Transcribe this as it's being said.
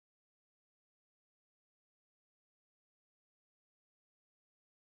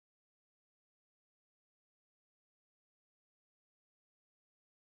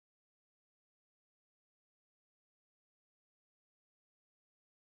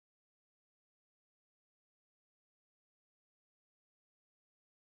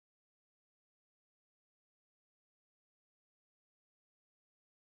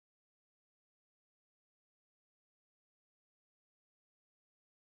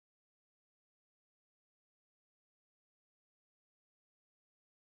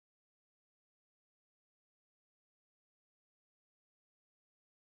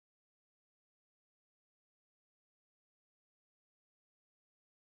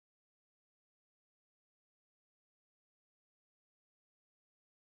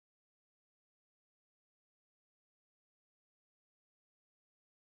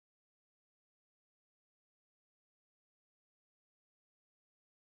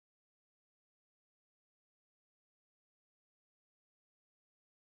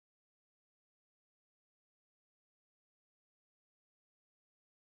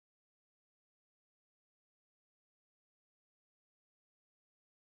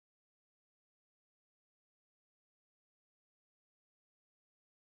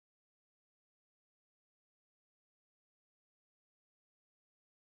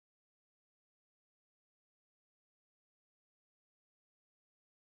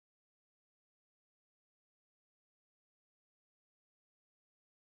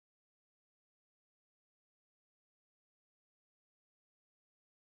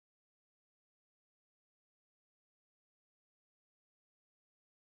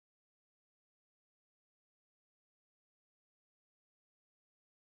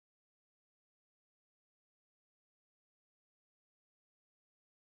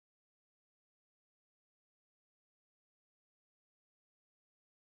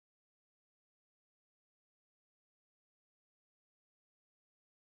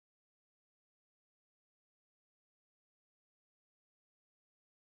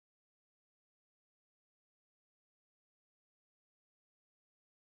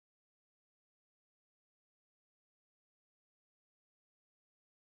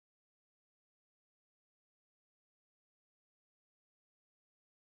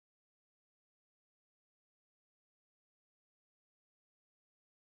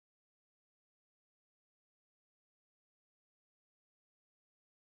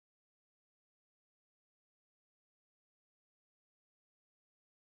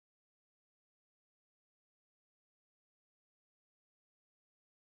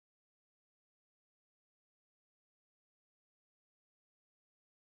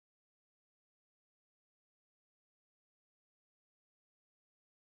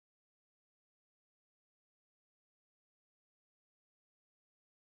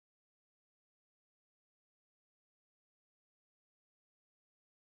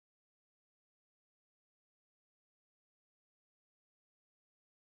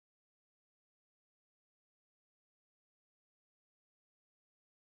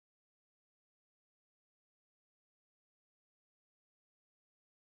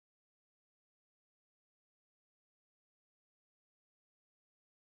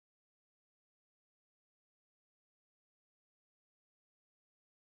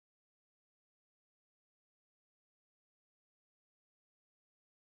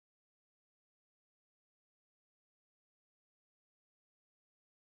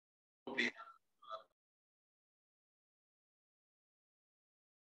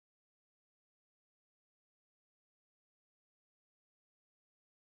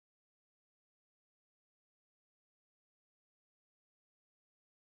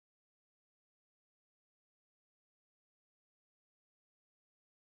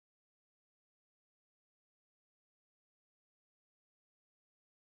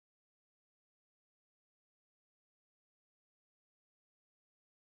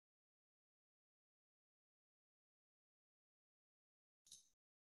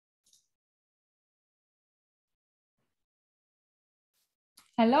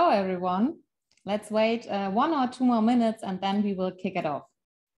Hello, everyone. Let's wait 1 or 2 more minutes and then we will kick it off.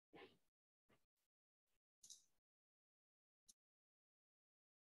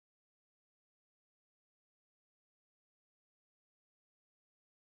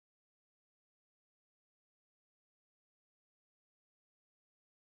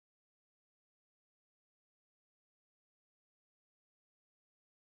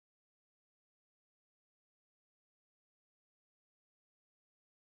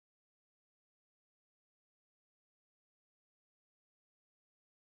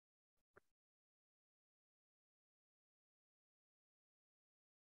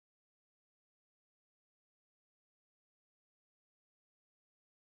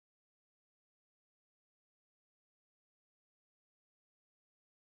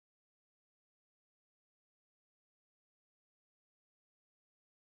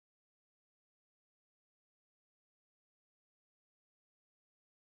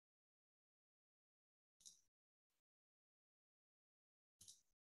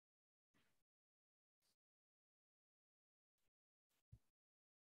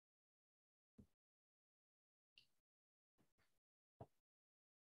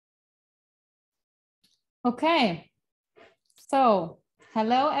 Okay, so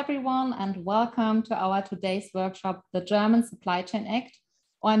hello everyone and welcome to our today's workshop, the German Supply Chain Act,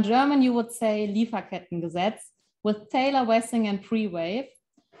 or in German you would say Lieferkettengesetz, with Taylor Wessing and Prewave.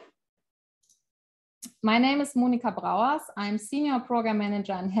 My name is Monika Brauers. I'm Senior Program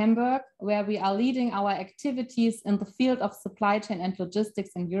Manager in Hamburg, where we are leading our activities in the field of supply chain and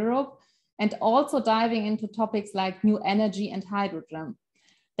logistics in Europe, and also diving into topics like new energy and hydrogen.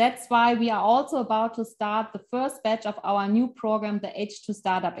 That's why we are also about to start the first batch of our new program, the H2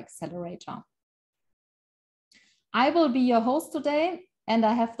 Startup Accelerator. I will be your host today, and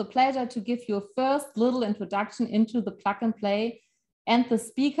I have the pleasure to give you a first little introduction into the plug and play and the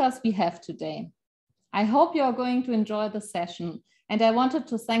speakers we have today. I hope you are going to enjoy the session, and I wanted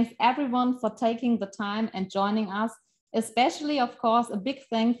to thank everyone for taking the time and joining us, especially, of course, a big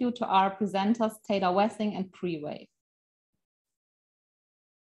thank you to our presenters, Taylor Wessing and Prewave.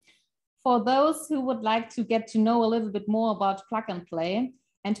 For those who would like to get to know a little bit more about plug and play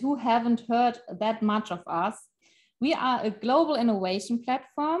and who haven't heard that much of us, we are a global innovation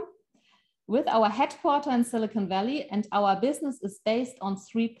platform with our headquarters in Silicon Valley, and our business is based on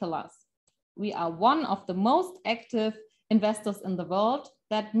 3 pillars. We are one of the most active investors in the world.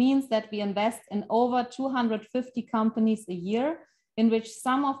 That means that we invest in over 250 companies a year, in which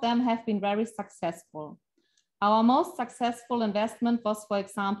some of them have been very successful. Our most successful investment was, for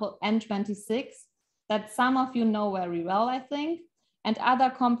example, N26, that some of you know very well, I think, and other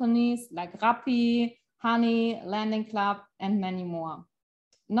companies like Rappi, Honey, Landing Club, and many more.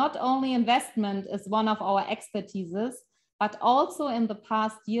 Not only investment is one of our expertises, but also in the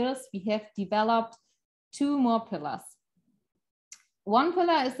past years, we have developed 2 more pillars. One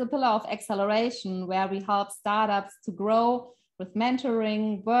pillar is the pillar of acceleration, where we help startups to grow with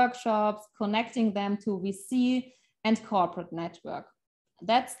mentoring, workshops, connecting them to VC and corporate network.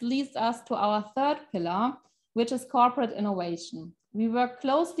 That leads us to our 3rd pillar, which is corporate innovation. We work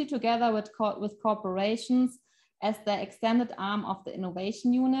closely together with corporations as the extended arm of the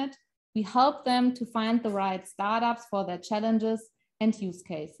innovation unit. We help them to find the right startups for their challenges and use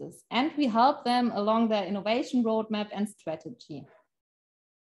cases. And we help them along their innovation roadmap and strategy.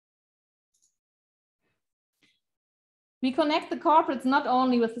 We connect the corporates not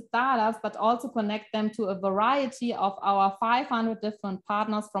only with the startups, but also connect them to a variety of our 500 different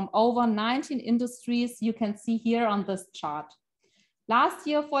partners from over 19 industries you can see here on this chart. Last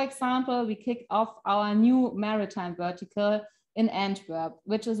year, for example, we kicked off our new maritime vertical in Antwerp,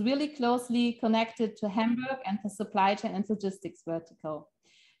 which is really closely connected to Hamburg and the supply chain and logistics vertical.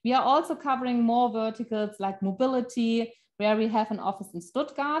 We are also covering more verticals like mobility, where we have an office in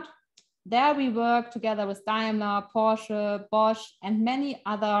Stuttgart. There we work together with Daimler, Porsche, Bosch, and many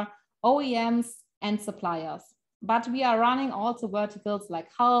other OEMs and suppliers. But we are running also verticals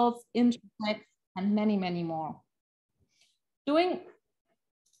like health, internet, and many, many more. During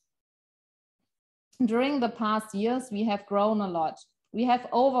the past years, we have grown a lot. We have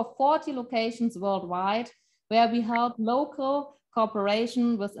over 40 locations worldwide where we help local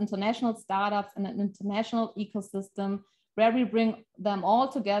cooperation with international startups in an international ecosystem where we bring them all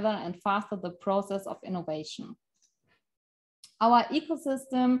together and faster the process of innovation. Our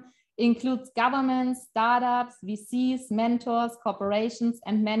ecosystem includes governments, startups, VCs, mentors, corporations,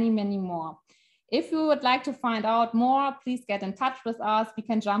 and many, many more. If you would like to find out more, please get in touch with us. We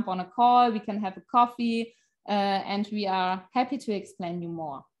can jump on a call, we can have a coffee, and we are happy to explain you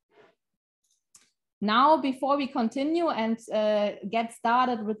more. Now, before we continue and get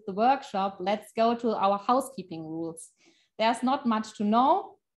started with the workshop, let's go to our housekeeping rules. There's not much to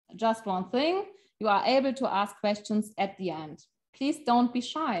know, just one thing. You are able to ask questions at the end. Please don't be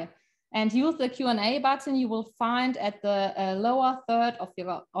shy and use the Q&A button you will find at the lower third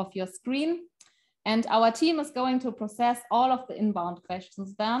of your screen. And our team is going to process all of the inbound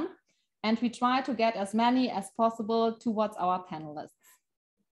questions then, and we try to get as many as possible towards our panelists.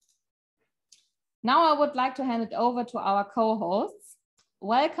 Now I would like to hand it over to our co-hosts.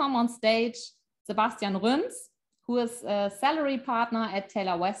 Welcome on stage, Sebastian Rünz, who is a salary partner at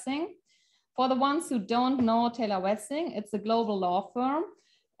Taylor Wessing. For the ones who don't know Taylor Wessing, it's a global law firm,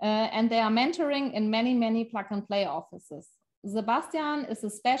 and they are mentoring in many, many plug-and-play offices. Sebastian is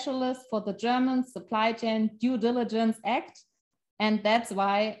a specialist for the German Supply Chain Due Diligence Act, and that's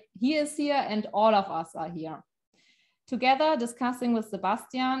why he is here and all of us are here. Together, discussing with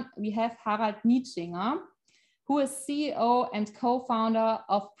Sebastian, we have Harald Nitschinger, who is CEO and co-founder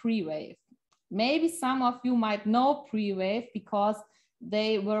of Prewave. Maybe some of you might know Prewave because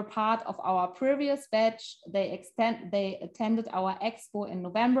they were part of our previous batch. They attended our expo in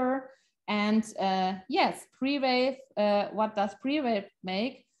November. And yes, Prewave, what does Prewave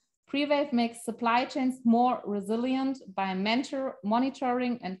make? Prewave makes supply chains more resilient by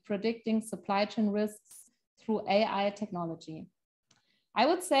monitoring and predicting supply chain risks through AI technology. I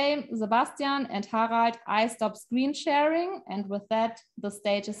would say, Sebastian and Harald, I stop screen sharing, and with that, the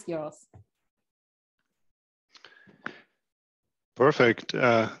stage is yours. Perfect.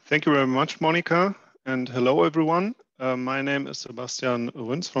 Thank you very much, Monica, and hello, everyone. My name is Sebastian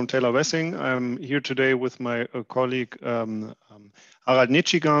Rünz from Taylor Wessing. I'm here today with my colleague Harald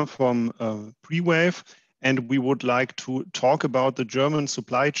Nitschinger from Prewave, and we would like to talk about the German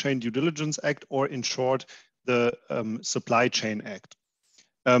Supply Chain Due Diligence Act, or in short, the Supply Chain Act.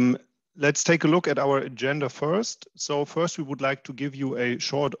 Let's take a look at our agenda first. So first, we would like to give you a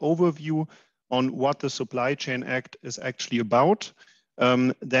short overview on what the Supply Chain Act is actually about.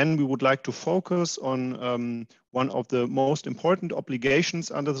 Then we would like to focus on one of the most important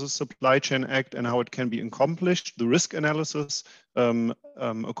obligations under the Supply Chain Act and how it can be accomplished, the risk analysis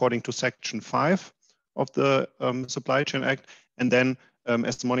according to Section 5 of the Supply Chain Act. And then,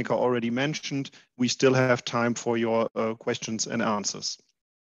 as Monica already mentioned, we still have time for your questions and answers.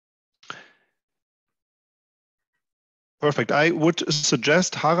 Perfect. I would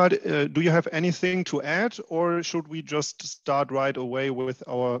suggest, Harald, do you have anything to add, or should we just start right away with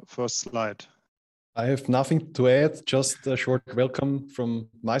our first slide? I have nothing to add, just a short welcome from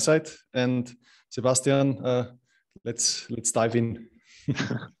my side. And Sebastian, let's dive in.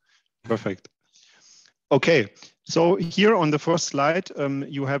 Perfect. Okay, so here on the first slide,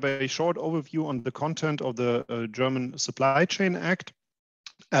 you have a short overview on the content of the German Supply Chain Act.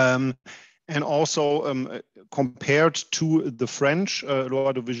 And also compared to the French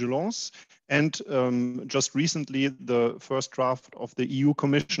Loi de Vigilance, and just recently the first draft of the EU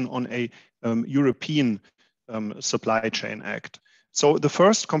Commission on a European Supply Chain Act. So the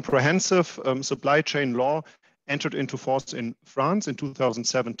first comprehensive supply chain law entered into force in France in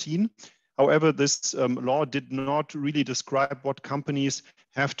 2017. However, this law did not really describe what companies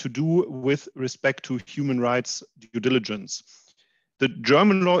have to do with respect to human rights due diligence. The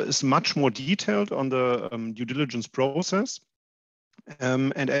German law is much more detailed on the due diligence process.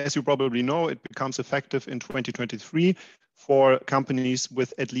 And as you probably know, it becomes effective in 2023 for companies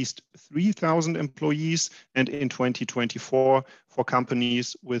with at least 3,000 employees, and in 2024 for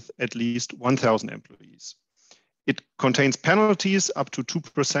companies with at least 1,000 employees. It contains penalties up to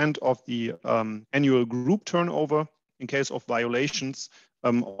 2% of the annual group turnover in case of violations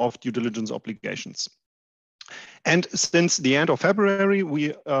of due diligence obligations. And since the end of February,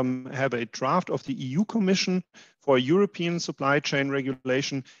 we have a draft of the EU Commission for European supply chain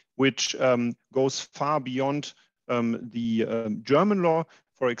regulation, which goes far beyond the German law.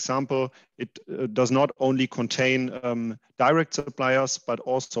 For example, it does not only contain direct suppliers, but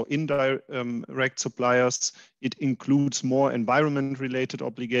also indirect suppliers. It includes more environment-related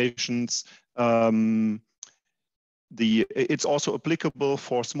obligations. It's also applicable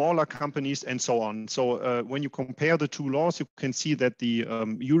for smaller companies and so on. So when you compare the two laws, you can see that the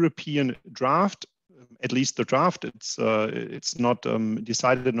European draft, at least the draft, it's not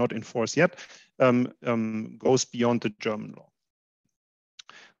decided, not in force yet, goes beyond the German law.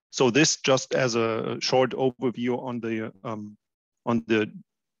 So this just as a short overview on the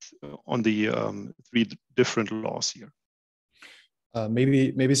three different laws here.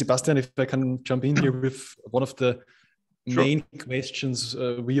 Maybe Sebastian, if I can jump in here with one of the main questions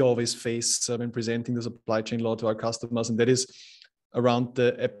we always face when presenting the supply chain law to our customers, and that is around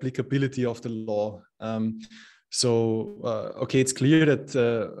the applicability of the law. Okay, it's clear that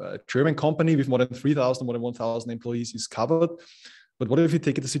a German company with more than 3,000, more than 1,000 employees is covered. But what if you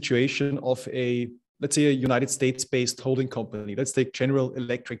take the situation of let's say a United States-based holding company? Let's take General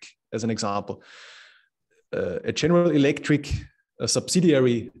Electric as an example. A General Electric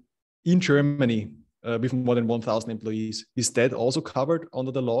subsidiary in Germany with more than 1,000 employees, is that also covered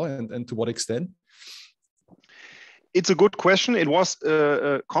under the law, and to what extent? It's a good question. It was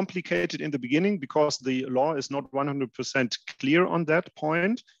complicated in the beginning because the law is not 100% clear on that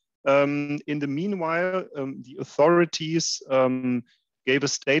point. In the meanwhile, the authorities gave a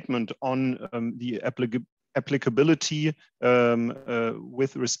statement on the applicability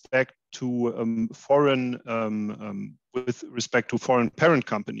with respect to foreign parent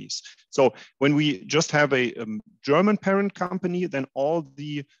companies. So when we just have a German parent company, then all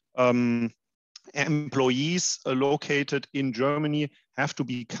the employees located in Germany have to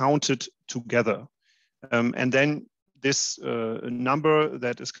be counted together. And then this number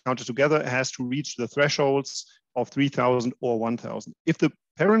that is counted together has to reach the thresholds of 3,000 or 1,000. If the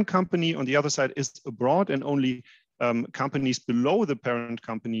parent company on the other side is abroad and only companies below the parent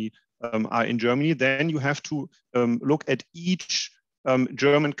company are in Germany, then you have to look at each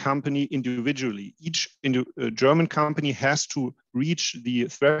German company individually. Each German company has to reach the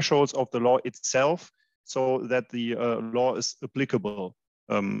thresholds of the law itself so that the law is applicable.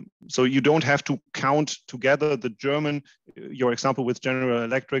 So you don't have to count together the German, your example with General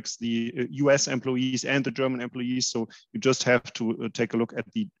Electric, the US employees and the German employees. So you just have to take a look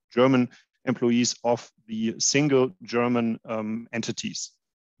at the German employees of the single German entities.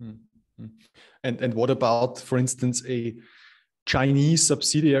 Mm-hmm. And what about, for instance, a Chinese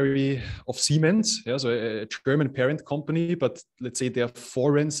subsidiary of Siemens? Yeah, so a German parent company, but let's say they are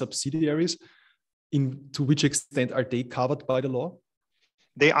foreign subsidiaries. To which extent are they covered by the law?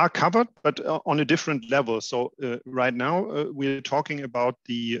 They are covered, but on a different level. So right now we're talking about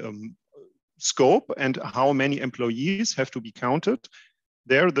the scope and how many employees have to be counted.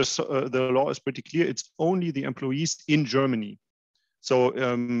 There, the law is pretty clear. It's only the employees in Germany. So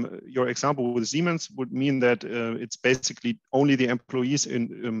your example with Siemens would mean that it's basically only the employees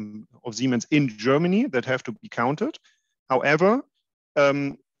of Siemens in Germany that have to be counted. However,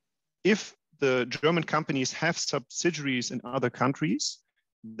 if the German companies have subsidiaries in other countries,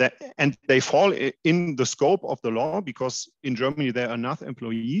 and they fall in the scope of the law also in Germany there are enough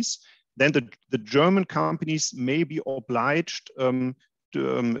employees, then the German companies may be obliged to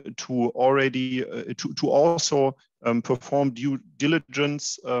also perform due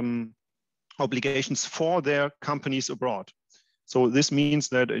diligence obligations for their companies abroad. So this means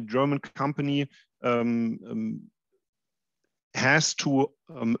that a German company has to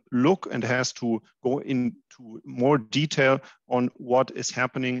look and has to go into more detail on what is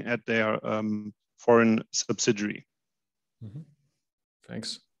happening at their foreign subsidiary. Mm-hmm.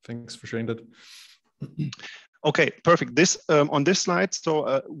 Thanks for sharing that. Okay, perfect. This on this slide,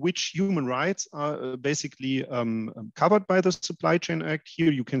 so which human rights are basically covered by the Supply Chain Act.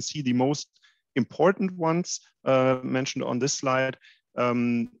 Here you can see the most important ones mentioned on this slide.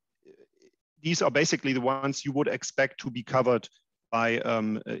 These are basically the ones you would expect to be covered by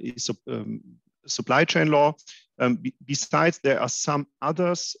supply chain law. Besides, there are some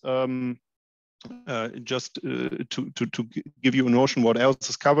others. Just to give you a notion what else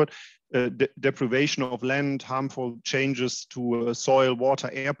is covered. Deprivation of land, harmful changes to soil,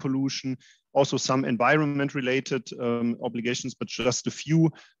 water, air pollution, also some environment-related obligations, but just a few,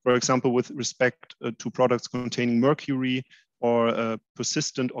 for example, with respect to products containing mercury or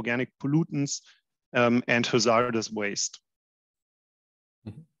persistent organic pollutants and hazardous waste.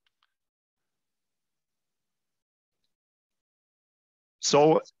 Mm-hmm.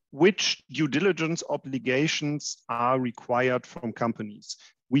 So, which due diligence obligations are required from companies?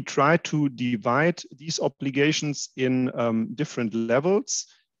 We try to divide these obligations in different levels,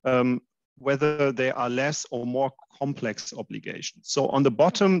 whether they are less or more complex obligations. So on the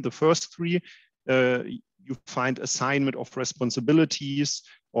bottom, the first three, you find assignment of responsibilities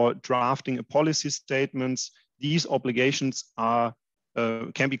or drafting a policy statements. These obligations are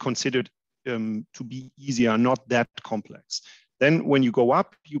can be considered to be easier, not that complex. Then when you go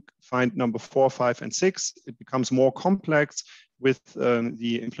up, you find number 4, 5, and 6. It becomes more complex with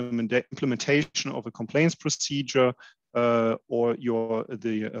the implementation of a complaints procedure or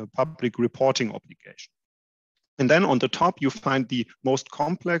the public reporting obligation. And then on the top, you find the most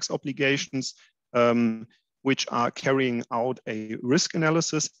complex obligations, which are carrying out a risk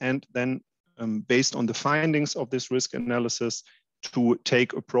analysis and then based on the findings of this risk analysis to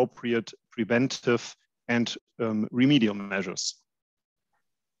take appropriate preventive and remedial measures.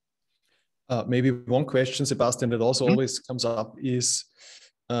 Maybe one question, Sebastian, that also always comes up is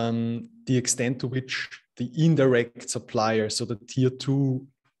the extent to which the indirect supplier, so the tier 2,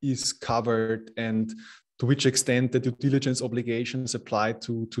 is covered, and to which extent the due diligence obligations apply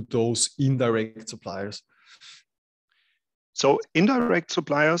to those indirect suppliers. So indirect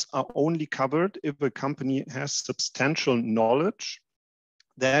suppliers are only covered if a company has substantial knowledge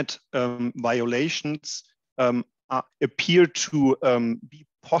that violations appear to be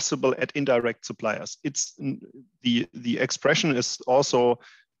possible at indirect suppliers. It's the expression is also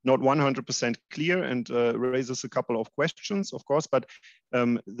not 100% clear and raises a couple of questions, of course, but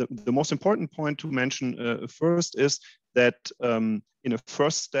the most important point to mention first is that in a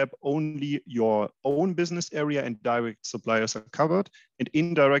first step, only your own business area and direct suppliers are covered, and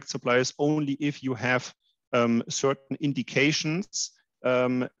indirect suppliers only if you have certain indications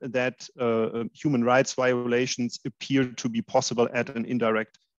that human rights violations appear to be possible at an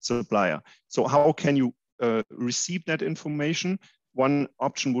indirect supplier. So how can you receive that information? One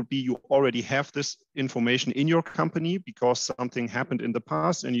option would be you already have this information in your company because something happened in the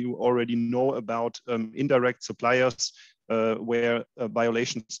past and you already know about indirect suppliers where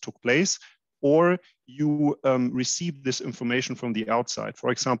violations took place, or you receive this information from the outside, for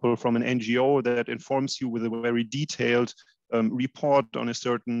example, from an NGO that informs you with a very detailed report on a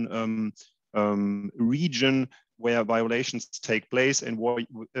certain region where violations take place and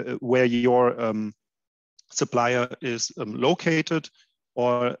where your supplier is located,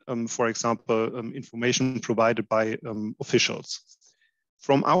 or, for example, information provided by officials.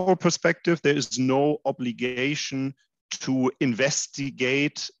 From our perspective, there is no obligation to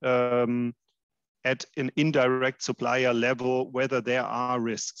investigate at an indirect supplier level whether there are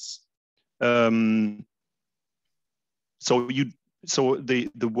risks. So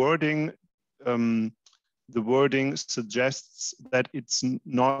the wording suggests that it's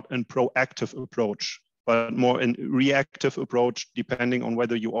not a proactive approach, but more a reactive approach, depending on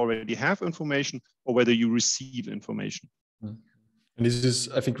whether you already have information or whether you receive information. And this is,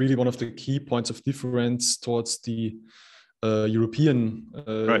 I think, really one of the key points of difference towards the European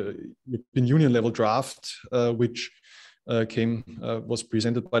Union level draft, which was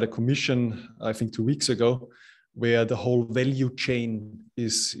presented by the Commission, I think 2 weeks ago, where the whole value chain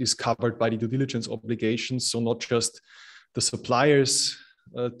is covered by the due diligence obligations. So not just the suppliers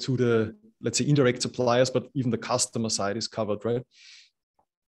to the, let's say, indirect suppliers, but even the customer side is covered, right?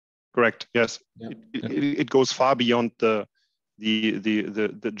 Correct. Yes. Yeah. It goes far beyond the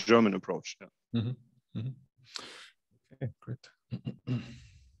German approach. Yeah. Mm-hmm. Mm-hmm. Okay, great.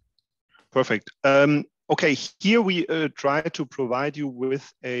 Perfect. Okay, here we try to provide you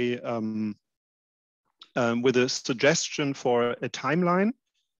with a suggestion for a timeline.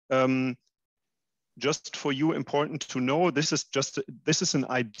 Just for you, important to know, this is an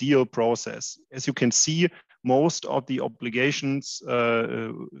ideal process. As you can see, most of the obligations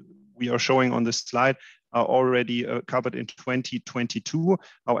we are showing on this slide are already covered in 2022.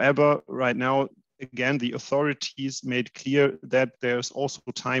 However, right now, again, the authorities made clear that there's also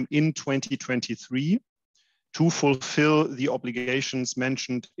time in 2023 to fulfill the obligations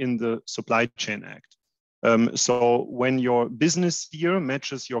mentioned in the Supply Chain Act. So when your business year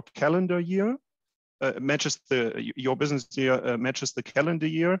matches your calendar year, your business year matches the calendar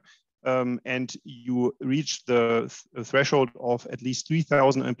year, and you reach the threshold of at least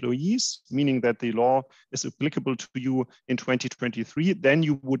 3,000 employees, meaning that the law is applicable to you in 2023, then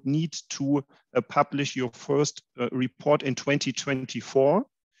you would need to publish your first report in 2024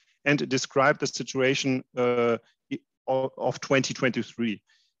 and describe the situation of 2023.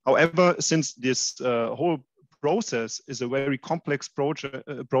 However, since this whole process is a very complex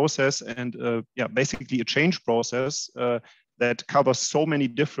process and basically a change process that covers so many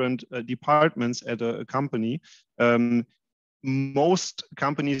different departments at a company, most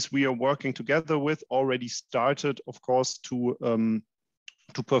companies we are working together with already started, of course, to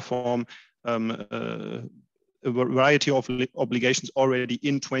perform a variety of obligations already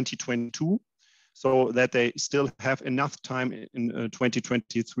in 2022, so that they still have enough time in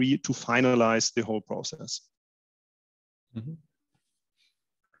 2023 to finalize the whole process. Mm-hmm.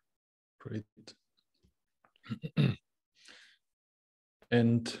 Great.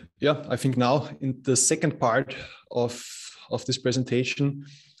 And yeah, I think now in the second part of this presentation,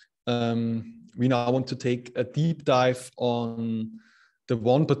 we now want to take a deep dive on the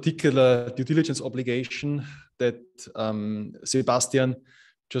one particular due diligence obligation that Sebastian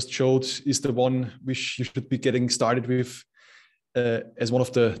just showed is the one which you should be getting started with as one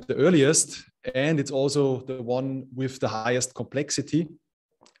of the earliest, and it's also the one with the highest complexity,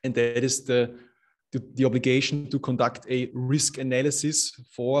 and that is the obligation to conduct a risk analysis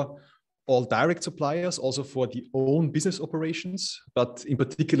for all direct suppliers, also for the own business operations, but in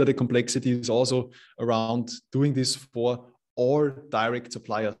particular, the complexity is also around doing this for all direct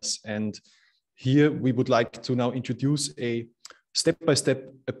suppliers. And here we would like to now introduce a step-by-step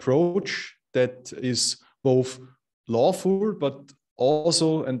approach that is both lawful, but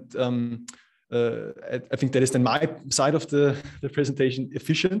also, and I think that is then my side of the presentation,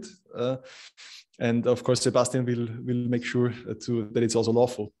 efficient. And of course, Sebastian will make sure that it's also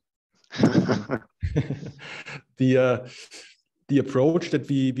lawful. The approach that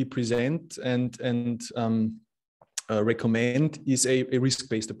we present and recommend is a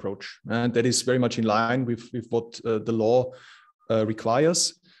risk-based approach, and that is very much in line with what the law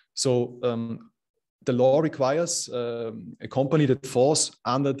requires. So the law requires a company that falls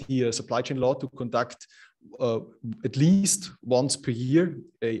under the supply chain law to conduct at least once per year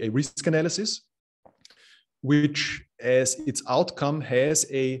a risk analysis, which as its outcome has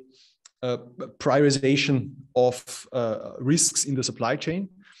a prioritization of risks in the supply chain.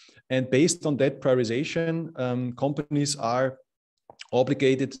 And based on that prioritization, companies are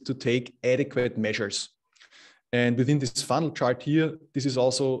obligated to take adequate measures. And within this funnel chart here, this is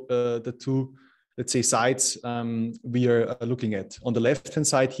also the two, let's say, sides we are looking at. On the left-hand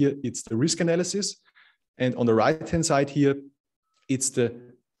side here, it's the risk analysis. And on the right-hand side here, it's the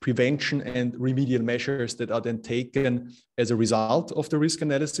prevention and remedial measures that are then taken as a result of the risk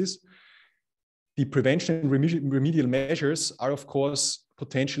analysis. The prevention and remedial measures are, of course,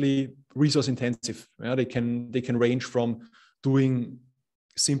 potentially resource intensive. Yeah, they can range from doing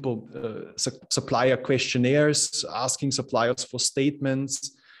simple supplier questionnaires, asking suppliers for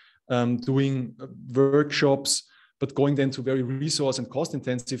statements, doing workshops, but going then to very resource and cost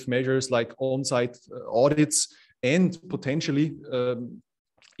intensive measures like on-site audits, and potentially,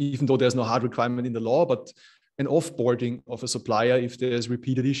 even though there's no hard requirement in the law, but an offboarding of a supplier if there's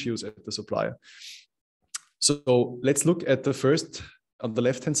repeated issues at the supplier. So let's look at the first, on the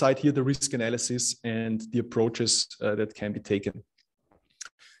left-hand side here, the risk analysis and the approaches that can be taken.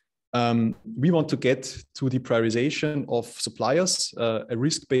 We want to get to the prioritization of suppliers, a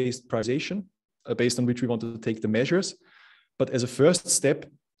risk-based prioritization based on which we want to take the measures. But as a first step,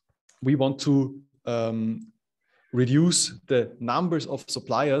 we want to reduce the numbers of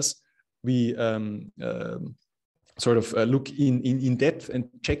suppliers we sort of look in depth and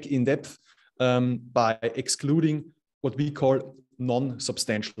check in depth by excluding what we call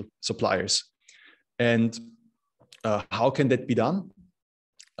non-substantial suppliers. And how can that be done?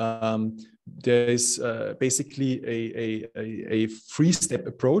 There is basically a three-step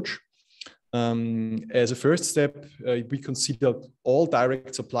approach. As a first step, we consider all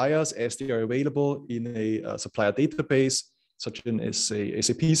direct suppliers as they are available in a supplier database, such as a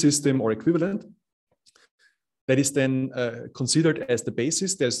SAP system or equivalent. That is then considered as the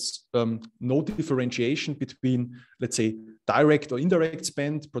basis. There's no differentiation between, let's say, direct or indirect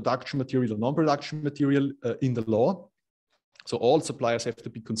spend, production material or non-production material in the law. So all suppliers have to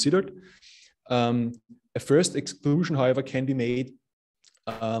be considered. A first exclusion, however, can be made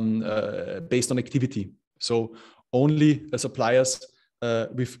based on activity. So only suppliers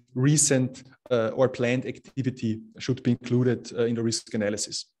with recent or planned activity should be included in the risk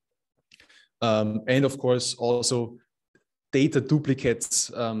analysis. And of course, also data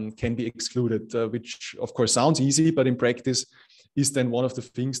duplicates can be excluded, which of course sounds easy, but in practice is then one of the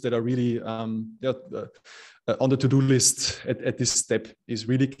things that are really on the to-do list at this step, is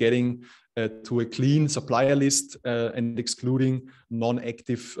really getting to a clean supplier list and excluding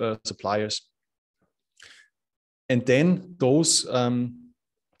non-active suppliers. And then those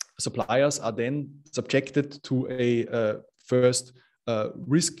suppliers are then subjected to a first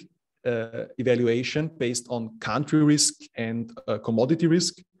risk evaluation based on country risk and commodity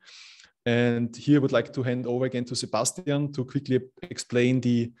risk. And here I would like to hand over again to Sebastian to quickly explain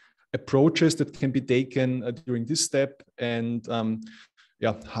the approaches that can be taken during this step and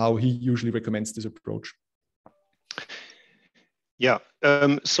how he usually recommends this approach. Yeah,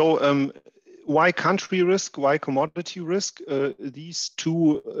 why country risk, why commodity risk? These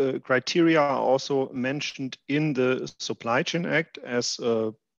two criteria are also mentioned in the Supply Chain Act as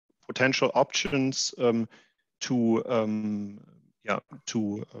potential options to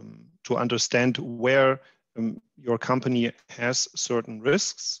understand where your company has certain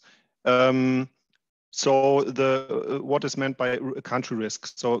risks. So what is meant by country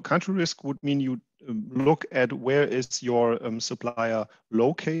risk? So country risk would mean you look at where is your supplier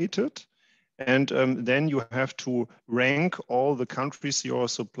located, and then you have to rank all the countries your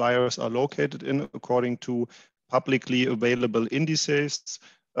suppliers are located in according to publicly available indices,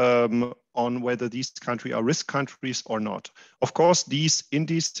 on whether these countries are risk countries or not. Of course, these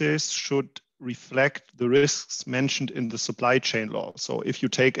indices should reflect the risks mentioned in the supply chain law. So if you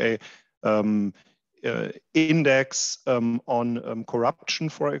take a index on corruption,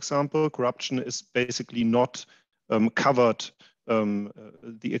 for example, corruption is basically not covered.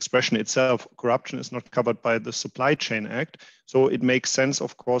 The expression itself, corruption, is not covered by the Supply Chain Act. So it makes sense,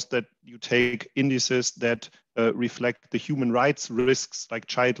 of course, that you take indices that reflect the human rights risks like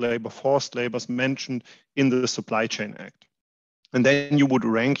child labor, forced labor mentioned in the Supply Chain Act. And then you would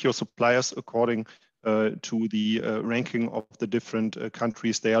rank your suppliers according to the ranking of the different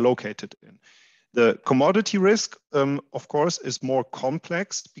countries they are located in. The commodity risk, of course, is more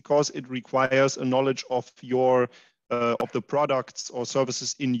complex because it requires a knowledge of your of the products or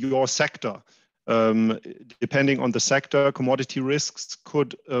services in your sector. Depending on the sector, commodity risks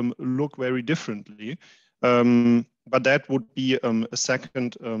could look very differently. But that would be a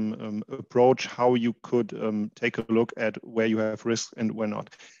second approach, how you could take a look at where you have risk and where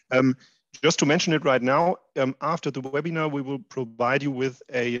not. Just to mention it right now, after the webinar, we will provide you with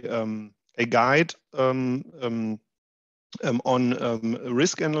a guide on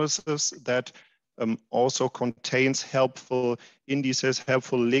risk analysis that also contains helpful indices,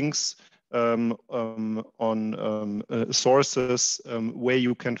 helpful links on sources where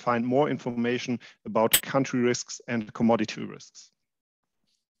you can find more information about country risks and commodity risks.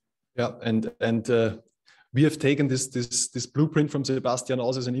 Yeah, and we have taken this blueprint from Sebastian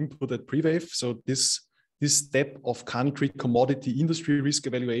also as an input at Prewave. So this step of country, commodity, industry risk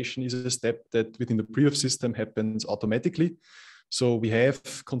evaluation is a step that within the Prewave system happens automatically. So we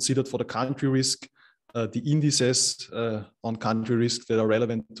have considered for the country risk the indices on country risk that are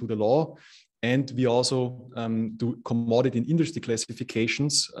relevant to the law. And we also do commodity and industry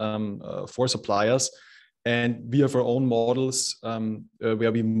classifications for suppliers. And we have our own models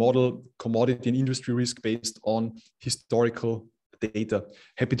where we model commodity and industry risk based on historical data.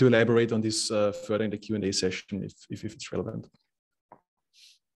 Happy to elaborate on this further in the Q&A session if it's relevant.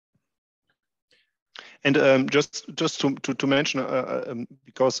 And just to mention,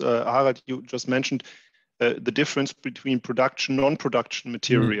 because Harald, you just mentioned the difference between production, non-production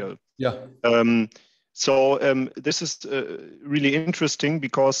material. Yeah. So this is really interesting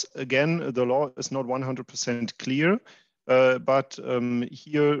because, again, the law is not 100% clear. But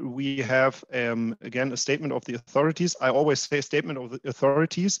here we have, again, a statement of the authorities. I always say a statement of the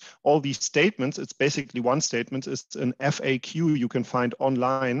authorities. All these statements, it's basically one statement. It's an FAQ you can find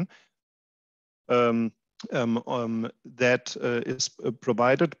online that is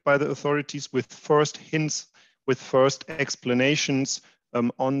provided by the authorities with first hints, with first explanations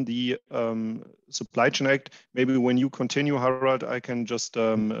on the Supply Chain Act. Maybe when you continue, Harald, I can just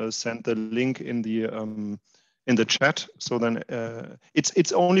send the link in the chat. So then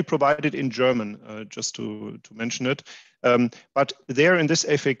it's only provided in German, just to mention it. But there in this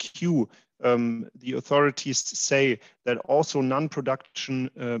FAQ, the authorities say that also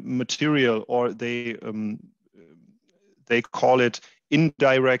non-production material, or they call it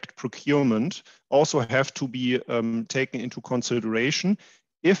indirect procurement, also have to be taken into consideration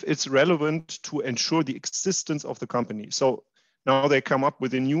if it's relevant to ensure the existence of the company. So now they come up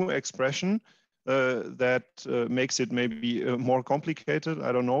with a new expression that makes it maybe more complicated.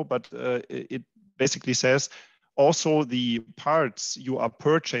 I don't know, but it basically says also the parts you are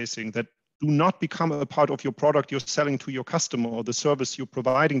purchasing that do not become a part of your product you're selling to your customer or the service you're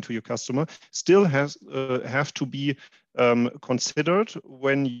providing to your customer still have to be considered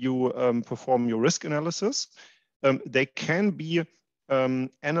when you perform your risk analysis. They can be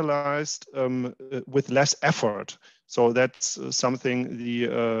analyzed with less effort. So that's something the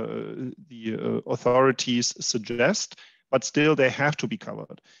authorities suggest, but still they have to be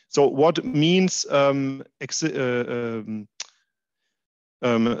covered. So what means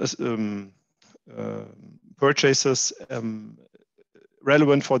purchases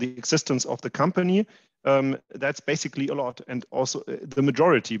relevant for the existence of the company? That's basically a lot, and also the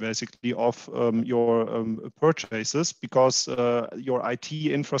majority basically of your purchases, because your IT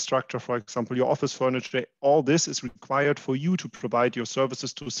infrastructure, for example, your office furniture, all this is required for you to provide your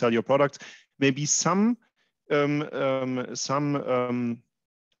services, to sell your products. Maybe some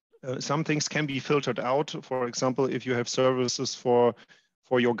things can be filtered out. For example, if you have services for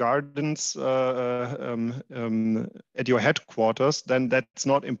your gardens at your headquarters, then that's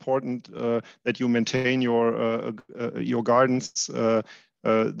not important that you maintain your gardens.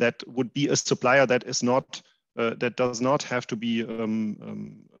 That would be a supplier that is not that does not have to be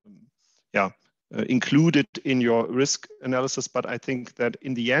included in your risk analysis. But I think that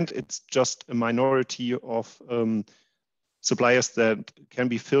in the end, it's just a minority of suppliers that can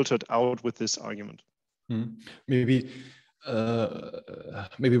be filtered out with this argument. Maybe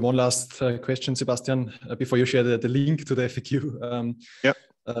one last question, Sebastian, before you share the link to the FAQ.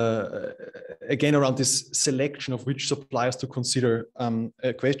 Again, around this selection of which suppliers to consider,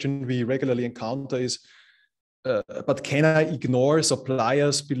 a question we regularly encounter is, but can I ignore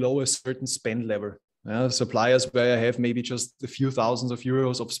suppliers below a certain spend level? Suppliers where I have maybe just a few thousands of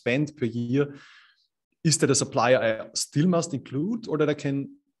euros of spend per year. Is that a supplier I still must include, or that I can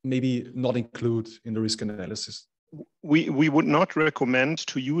maybe not include in the risk analysis? We would not recommend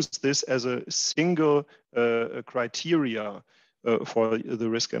to use this as a single criteria for the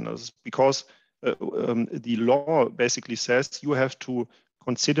risk analysis, because the law basically says you have to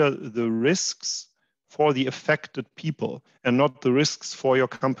consider the risks for the affected people and not the risks for your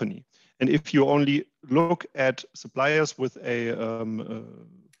company. And if you only look at suppliers with a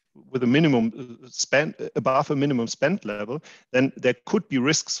minimum spend above a minimum spend level, then there could be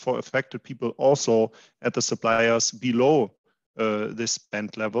risks for affected people also at the suppliers below this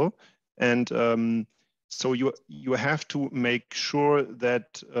spend level. And so you have to make sure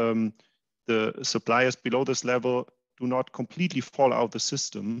that the suppliers below this level do not completely fall out of the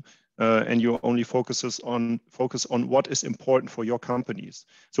system, and you only focus on what is important for your companies.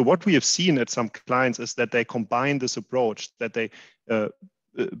 So what we have seen at some clients is that they combine this approach, that they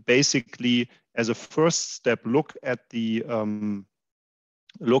basically, as a first step, look at the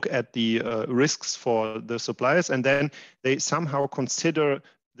risks for the suppliers, and then they somehow consider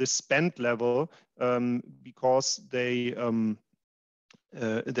the spend level because they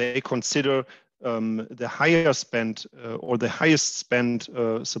consider the higher spend or the highest spend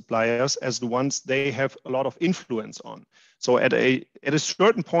suppliers as the ones they have a lot of influence on. So at a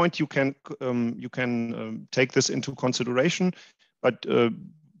certain point, you can take this into consideration, but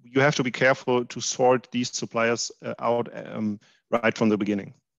you have to be careful to sort these suppliers out right from the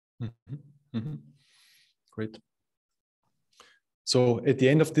beginning. Great. So at the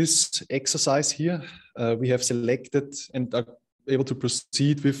end of this exercise here, we have selected and are able to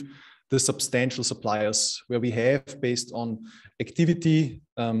proceed with the substantial suppliers, where we have, based on activity,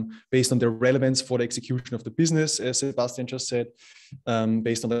 based on their relevance for the execution of the business, as Sebastian just said,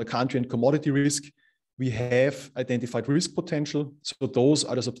 based on the country and commodity risk, we have identified risk potential. So those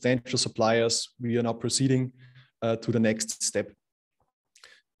are the substantial suppliers. We are now proceeding to the next step.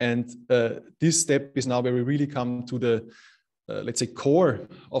 And this step is now where we really come to the, let's say, core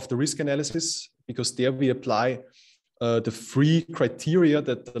of the risk analysis, because there we apply the 3 criteria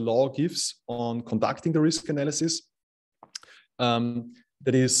that the law gives on conducting the risk analysis.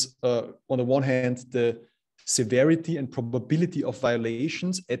 That is, on the one hand, the severity and probability of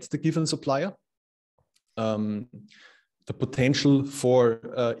violations at the given supplier, the potential for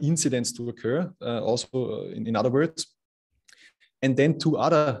incidents to occur, also in other words, and then 2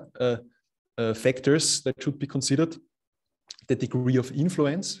 other factors that should be considered: the degree of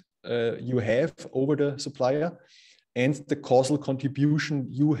influence you have over the supplier, and the causal contribution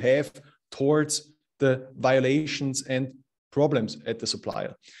you have towards the violations and problems at the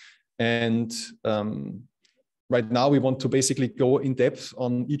supplier. And right now we want to basically go in depth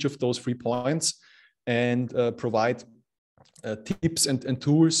on each of those 3 points and provide tips and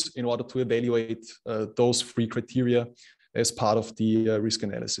tools in order to evaluate those 3 criteria as part of the risk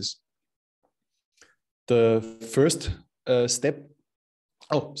analysis. The first step.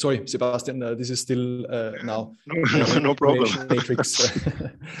 Oh, sorry, Sebastian, this is still now. No problem. Matrix.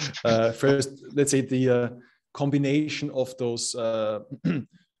 First, let's say the combination of those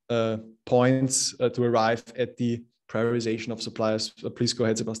points to arrive at the prioritization of suppliers. Please go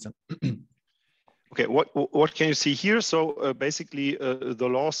ahead, Sebastian. Okay, what can you see here? So basically, the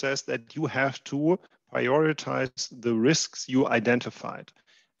law says that you have to prioritize the risks you identified.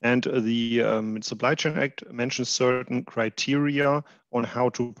 And the Supply Chain Act mentions certain criteria on how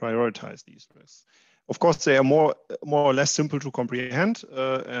to prioritize these risks. Of course, they are more or less simple to comprehend.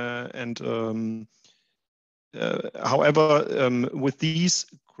 However, with these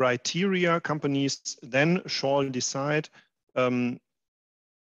criteria, companies then shall decide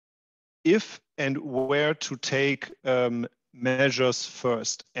if and where to take measures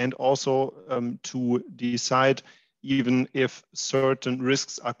first, and also to decide even if certain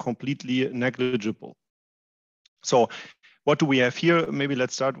risks are completely negligible. So what do we have here? Maybe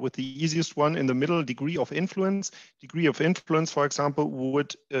let's start with the easiest one in the middle, degree of influence. Degree of influence, for example,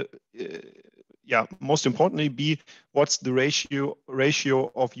 would, most importantly be what's the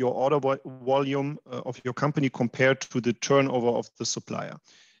ratio of your order volume of your company compared to the turnover of the supplier.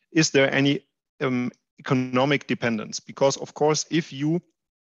 Is there any economic dependence? Because of course, if you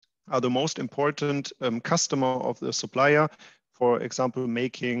are the most important customer of the supplier, for example,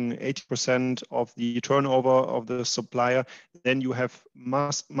 making 80% of the turnover of the supplier, then you have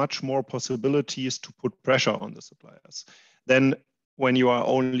much more possibilities to put pressure on the suppliers than when you are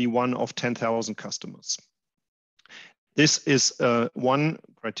only one of 10,000 customers. This is one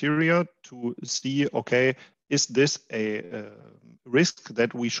criteria to see, okay, is this a risk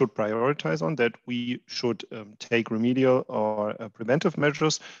that we should prioritize on, that we should take remedial or preventive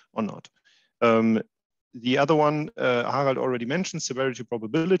measures or not? The other one, Harald already mentioned, severity,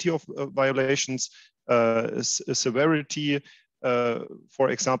 probability of violations, severity, for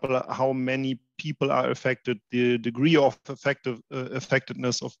example, how many people are affected, the degree of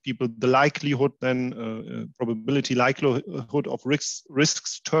effectiveness of people, the likelihood then, probability, likelihood of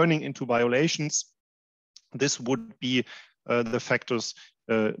risks turning into violations. This would be the factors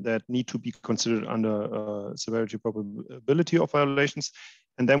that need to be considered under severity, probability of violations.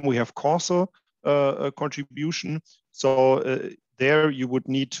 And then we have causal contribution. So there you would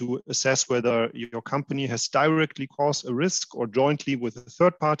need to assess whether your company has directly caused a risk or jointly with a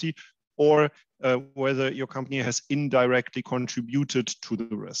third party, or whether your company has indirectly contributed to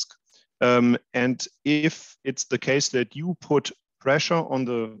the risk. And if it's the case that you put pressure on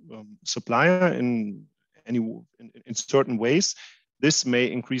the supplier in certain ways, this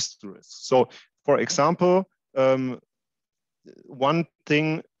may increase the risk. So, for example, one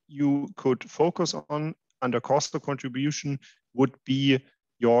thing you could focus on under causal contribution would be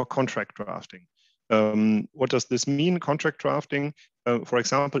your contract drafting. What does this mean, contract drafting? For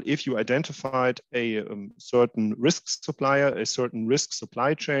example, if you identified a certain risk supplier, a certain risk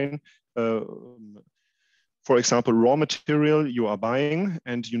supply chain, for example, raw material you are buying,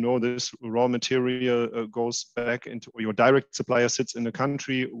 and you know this raw material goes back into, or your direct supplier sits in a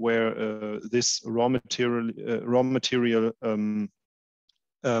country where this raw material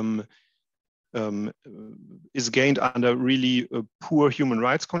is gained under really poor human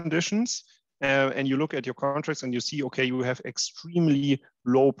rights conditions. And you look at your contracts and you see, okay, you have extremely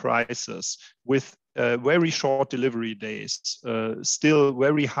low prices with very short delivery days, still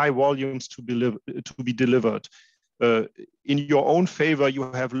very high volumes to be delivered. In your own favor,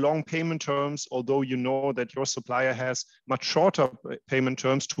 you have long payment terms, although you know that your supplier has much shorter payment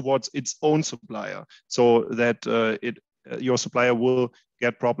terms towards its own supplier, so that your supplier will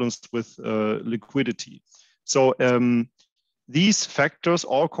get problems with liquidity. So these factors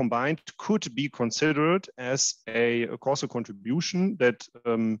all combined could be considered as a causal contribution that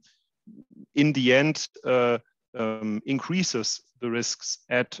in the end increases the risks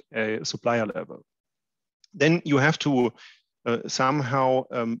at a supplier level. Then you have to somehow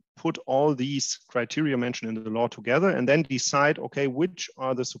put all these criteria mentioned in the law together and then decide, okay, which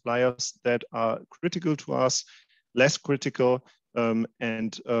are the suppliers that are critical to us, less critical,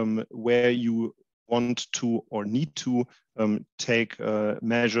 and where you want to or need to take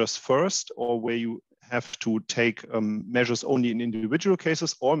measures first, or where you have to take measures only in individual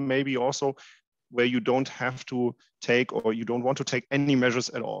cases, or maybe also where you don't have to take, or you don't want to take any measures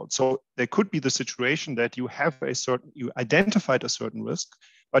at all. So there could be the situation that you have you identified a certain risk,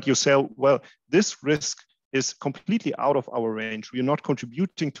 but you say, well, this risk is completely out of our range. We are not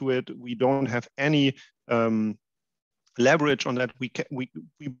contributing to it. We don't have any leverage on that. We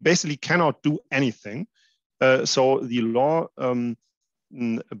basically cannot do anything. So the law,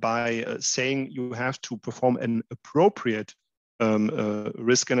 by saying you have to perform an appropriate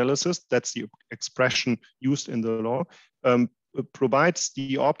risk analysis, that's the expression used in the law, provides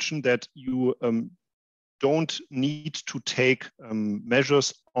the option that you don't need to take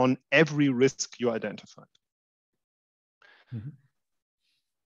measures on every risk you identified. Mm-hmm.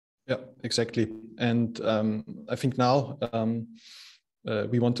 Yeah, exactly. And I think now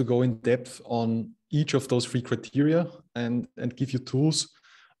we want to go in depth on each of those three criteria and give you tools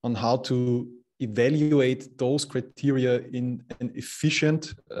on how to evaluate those criteria in an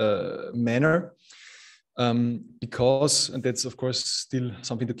efficient manner. Because, and that's of course still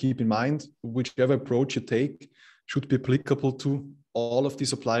something to keep in mind, whichever approach you take should be applicable to all of the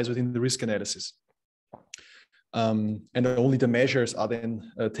suppliers within the risk analysis. And only the measures are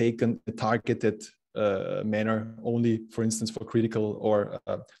then taken in a targeted manner, only, for instance, for critical or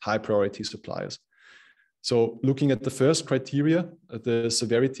high priority suppliers. So looking at the first criteria, the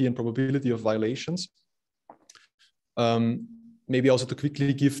severity and probability of violations, maybe also to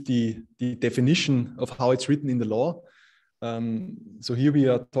quickly give the definition of how it's written in the law. So here we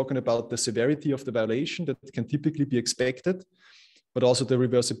are talking about the severity of the violation that can typically be expected, but also the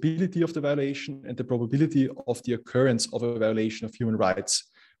reversibility of the violation and the probability of the occurrence of a violation of human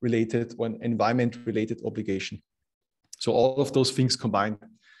rights related or an environment related obligation. So all of those things combined.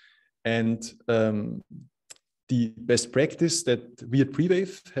 And the best practice that we at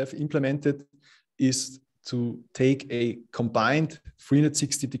Prewave have implemented is to take a combined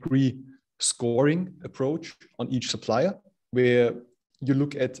 360-degree scoring approach on each supplier, where you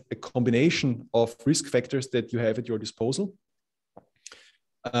look at a combination of risk factors that you have at your disposal.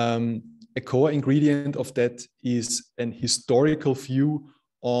 A core ingredient of that is an historical view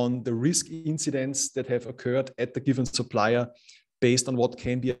on the risk incidents that have occurred at the given supplier based on what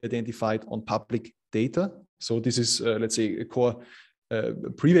can be identified on public data. So this is, let's say, a core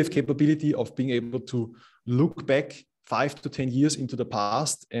Prewave capability of being able to look back 5 to 10 years into the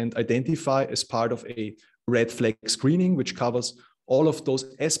past and identify, as part of a red flag screening, which covers all of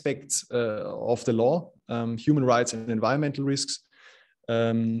those aspects of the law, human rights and environmental risks,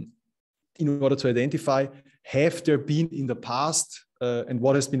 in order to identify, have there been in the past and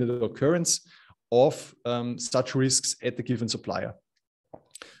what has been the occurrence of such risks at the given supplier.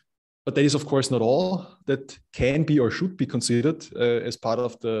 But that is, of course, not all that can be or should be considered as part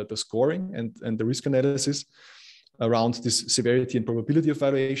of the scoring and the risk analysis around this severity and probability of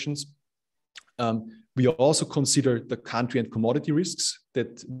violations. We also consider the country and commodity risks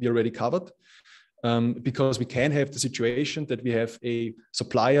that we already covered, because we can have the situation that we have a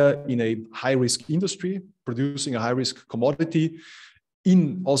supplier in a high-risk industry producing a high-risk commodity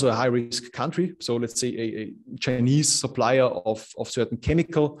in also a high-risk country. So let's say a Chinese supplier of certain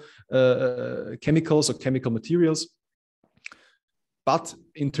chemicals or chemical materials. But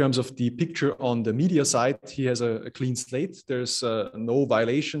in terms of the picture on the media side, he has a clean slate. There's no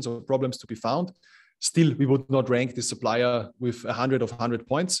violations or problems to be found. Still, we would not rank the supplier with 100 of 100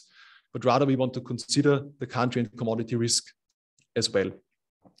 points, but rather we want to consider the country and commodity risk as well.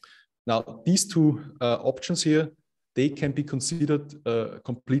 Now, these two options here, they can be considered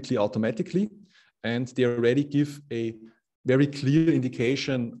completely automatically, and they already give a very clear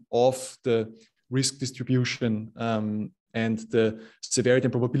indication of the risk distribution and the severity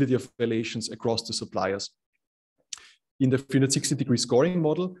and probability of violations across the suppliers. In the 360-degree scoring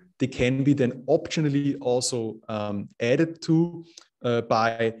model, they can be then optionally also added to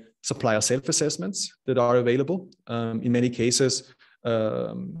by supplier self-assessments that are available. In many cases,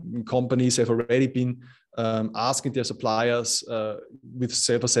 companies have already been asking their suppliers with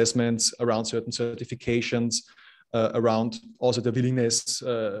self-assessments around certain certifications, around also the willingness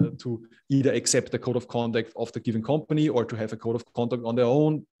to either accept the code of conduct of the given company or to have a code of conduct on their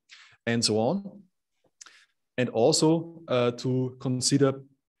own, and so on. And also to consider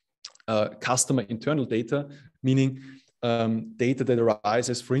customer internal data, meaning data that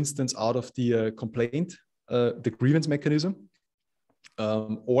arises, for instance, out of the complaint, the grievance mechanism,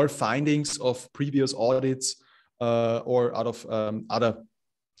 or findings of previous audits, or out of other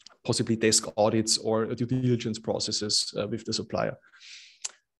possibly desk audits or due diligence processes with the supplier.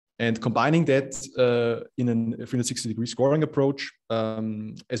 And combining that in a 360-degree scoring approach,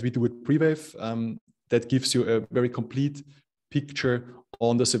 as we do with Prewave, that gives you a very complete picture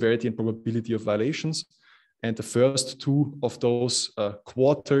on the severity and probability of violations. And the first two of those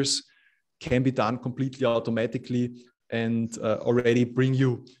quarters can be done completely automatically and already bring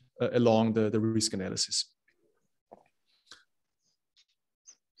you along the risk analysis.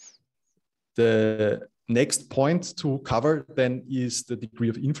 The next point to cover then is the degree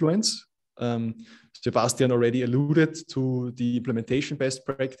of influence. Sebastian already alluded to the implementation best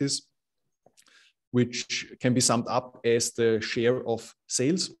practice, which can be summed up as the share of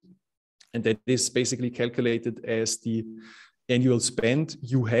sales. And that is basically calculated as the annual spend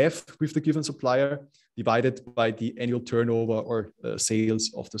you have with the given supplier divided by the annual turnover or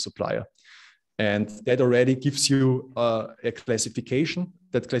sales of the supplier. And that already gives you a classification.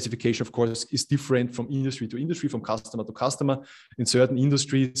 That classification, of course, is different from industry to industry, from customer to customer. In certain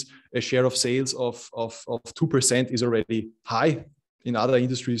industries, a share of sales of 2% is already high. In other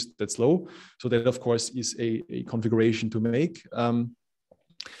industries, that's low. So that, of course, is a configuration to make.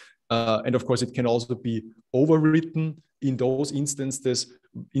 And of course, it can also be overwritten in those instances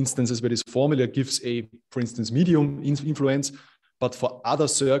where this formula gives a, for instance, medium influence. But for other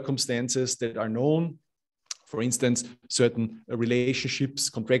circumstances that are known, for instance, certain relationships,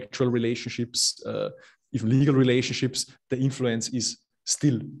 contractual relationships, even legal relationships, the influence is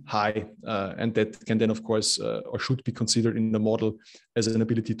still high. And that can then, of course, or should be considered in the model as an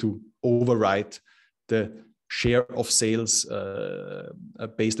ability to override the share of sales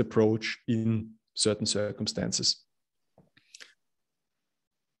based approach in certain circumstances.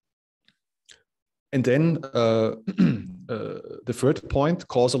 And then the third point,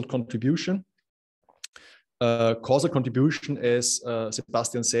 causal contribution. Causal contribution, as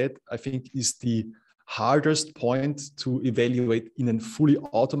Sebastian said, I think is the hardest point to evaluate in a fully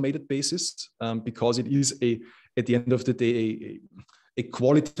automated basis, because it is at the end of the day, a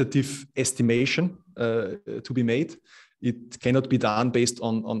qualitative estimation to be made. It cannot be done based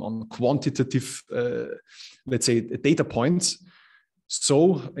on quantitative, let's say, data points.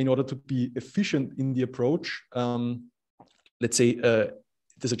 So in order to be efficient in the approach, let's say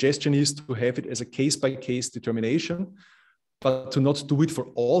the suggestion is to have it as a case-by-case determination, but to not do it for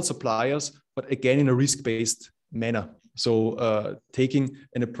all suppliers, but again in a risk-based manner. So taking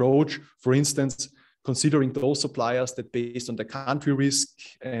an approach, for instance, considering those suppliers that based on the country risk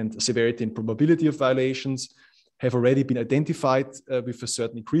and severity and probability of violations have already been identified with a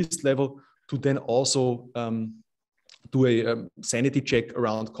certain increased level, to then also do a sanity check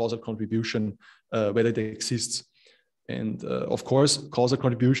around causal contribution, whether it exists. And of course, causal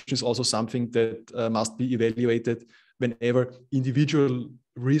contribution is also something that must be evaluated whenever individual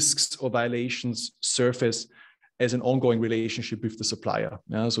risks or violations surface as an ongoing relationship with the supplier.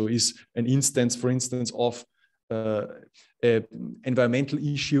 So is an instance, for instance, of an environmental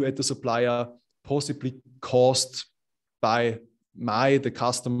issue at the supplier possibly caused by the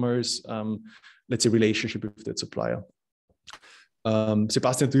customer's, let's say, relationship with that supplier.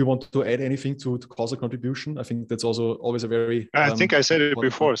 Sebastian, do you want to add anything to causal contribution? I think that's also always a very. I think I said it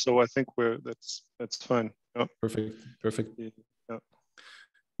before, so I think that's fine. Yeah. Perfect.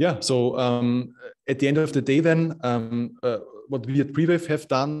 Yeah. So at the end of the day, then, what we at Prewave have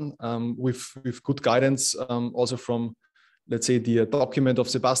done with good guidance, also from, let's say, the document of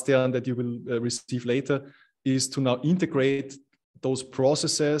Sebastian that you will receive later, is to now integrate those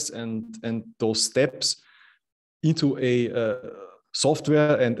processes and those steps into a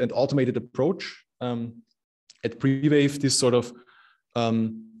software and automated approach. At Prewave, this sort of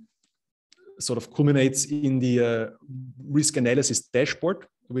culminates in the risk analysis dashboard,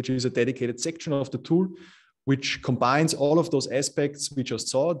 which is a dedicated section of the tool, which combines all of those aspects we just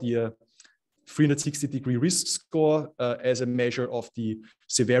saw, the 360-degree risk score as a measure of the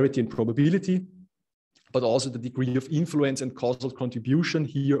severity and probability, but also the degree of influence and causal contribution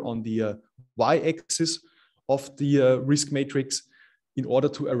here on the y-axis of the risk matrix, in order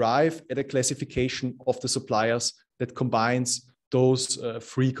to arrive at a classification of the suppliers that combines those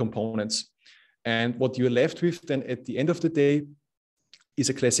three components. And what you're left with then at the end of the day is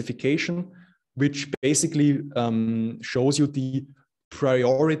a classification which basically shows you the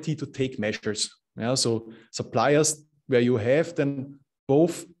priority to take measures. Yeah, so suppliers where you have then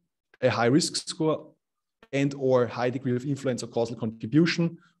both a high risk score and or high degree of influence or causal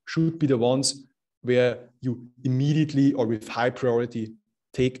contribution should be the ones where you immediately or with high priority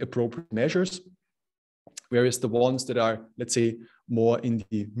take appropriate measures, whereas the ones that are, let's say, more in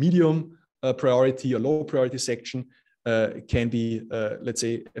the medium priority or low priority section can be, let's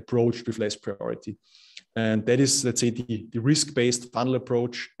say, approached with less priority. And that is, let's say, the risk-based funnel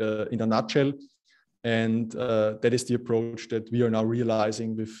approach in a nutshell. And that is the approach that we are now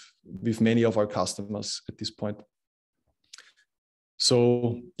realizing with many of our customers at this point.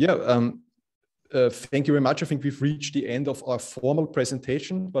 So, yeah, thank you very much. I think we've reached the end of our formal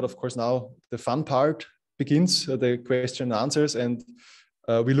presentation, but of course now the fun part begins, the question and answers, and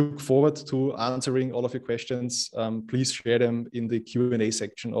we look forward to answering all of your questions. Please share them in the Q&A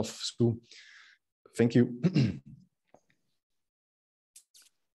section of Zoom. Thank you.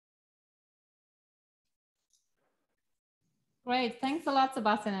 Great, thanks a lot,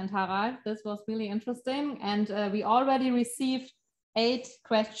 Sebastian and Harald. This was really interesting, and we already received 8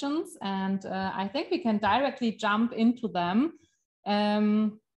 questions, and I think we can directly jump into them.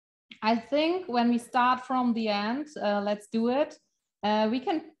 I think when we start from the end, let's do it. We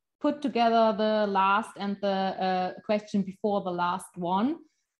can put together the last and the question before the last one.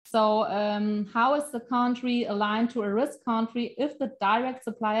 So how is the country aligned to a risk country if the direct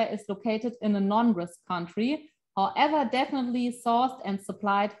supplier is located in a non-risk country, however definitely sourced and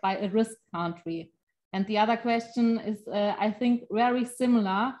supplied by a risk country? And the other question is, I think, very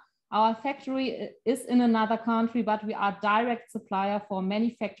similar. Our factory is in another country, but we are direct supplier for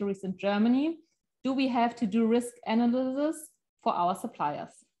many factories in Germany. Do we have to do risk analysis for our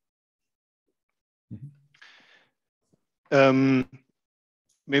suppliers?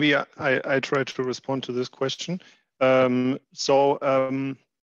 Maybe I try to respond to this question.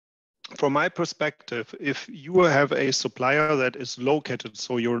 From my perspective, if you have a supplier that is located,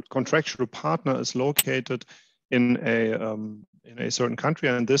 so your contractual partner is located in a certain country,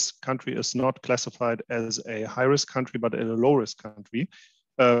 and this country is not classified as a high-risk country, but a low-risk country,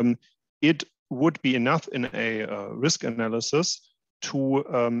 it would be enough in a risk analysis to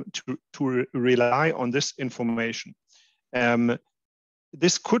rely on this information.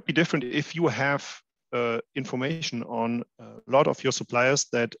 This could be different if you have information on a lot of your suppliers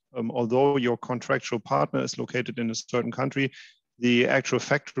that although your contractual partner is located in a certain country, the actual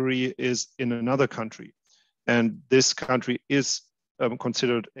factory is in another country. And this country is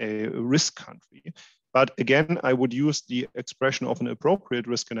considered a risk country. But again, I would use the expression of an appropriate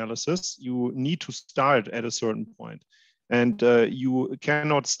risk analysis. You need to start at a certain point. And you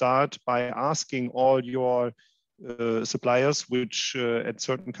cannot start by asking all your suppliers, which at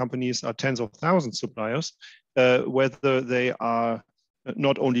certain companies are tens of thousands of suppliers, whether they are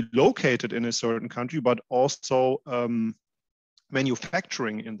not only located in a certain country, but also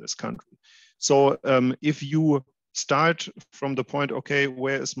manufacturing in this country. So if you start from the point, okay,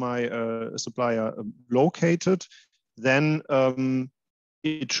 where is my supplier located, then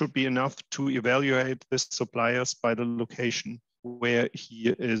it should be enough to evaluate this suppliers by the location where he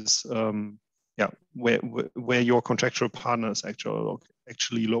is, where your contractual partner is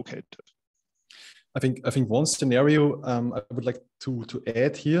actually located. I think one scenario I would like to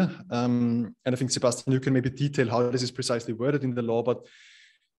add here, and I think Sebastian, you can maybe detail how this is precisely worded in the law, but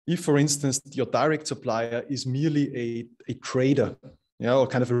if, for instance, your direct supplier is merely a trader, or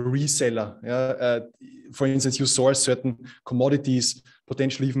kind of a reseller, for instance, you source certain commodities,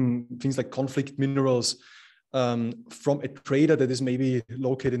 potentially even things like conflict minerals, from a trader that is maybe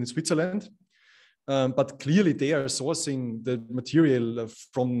located in Switzerland, but clearly they are sourcing the material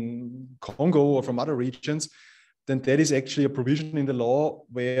from Congo or from other regions, then that is actually a provision in the law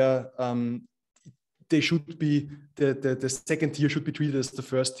where they should be, the second tier should be treated as the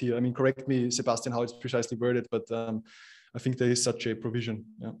first tier. I mean, correct me, Sebastian, how it's precisely worded, but I think there is such a provision.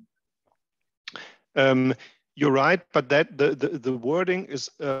 Yeah. You're right, but that the wording is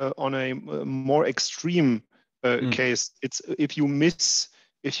on a more extreme case. It's if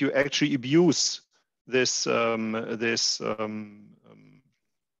you actually abuse this this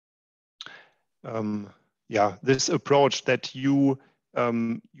approach that you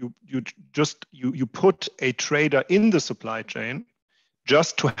put a trader in the supply chain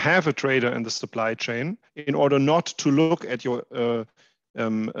just to have a trader in the supply chain in order not to look at your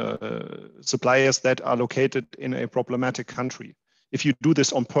suppliers that are located in a problematic country. If you do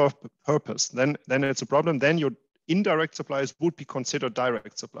this on purpose, then it's a problem. Then your indirect suppliers would be considered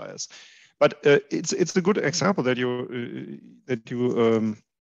direct suppliers. But it's a good example that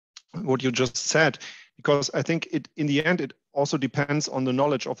what you just said, because I think in the end it also depends on the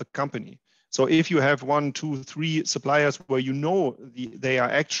knowledge of the company. So if you have 1, 2, 3 suppliers where you know they are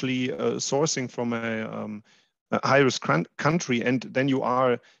actually sourcing from a high-risk country, and then you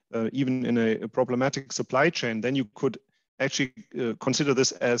are even in a problematic supply chain, then you could actually consider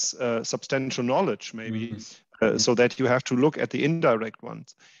this as substantial knowledge, maybe, so that you have to look at the indirect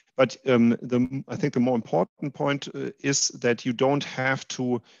ones. But I think the more important point is that you don't have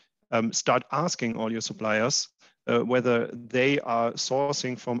to start asking all your suppliers whether they are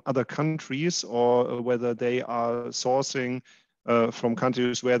sourcing from other countries or whether they are sourcing from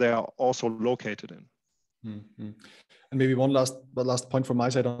countries where they are also located in. Mm-hmm. And maybe one last point from my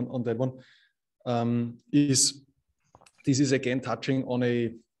side on that one is this is again touching on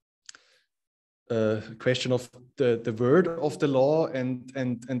a question of the word of the law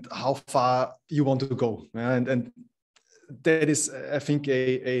and how far you want to go, and that is, I think,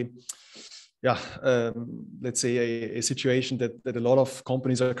 let's say a situation that a lot of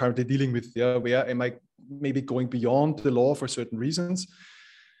companies are currently dealing with. Where am I maybe going beyond the law for certain reasons?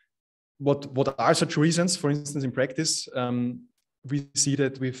 What are such reasons? For instance, in practice, we see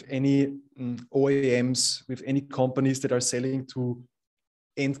that with any OEMs, with any companies that are selling to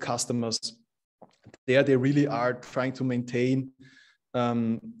end customers, they really are trying to maintain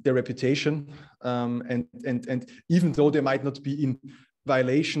their reputation, and even though they might not be in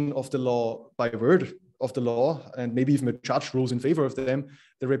violation of the law by word of the law, and maybe even a judge rules in favor of them,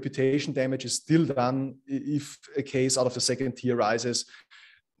 the reputation damage is still done if a case out of the second tier arises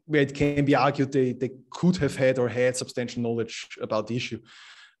where it can be argued they could have had substantial knowledge about the issue.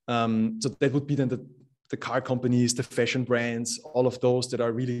 So that would be then the car companies, the fashion brands, all of those that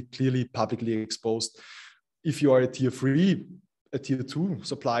are really clearly publicly exposed. If you are a tier 3, a tier 2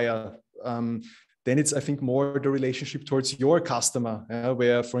 supplier, then it's, I think, more the relationship towards your customer,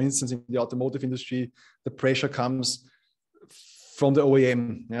 where, for instance, in the automotive industry, the pressure comes from the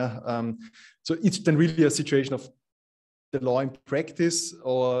OEM. So it's then really a situation of the law in practice,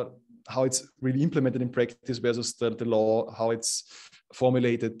 or how it's really implemented in practice versus the law, how it's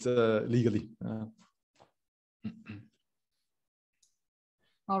formulated legally.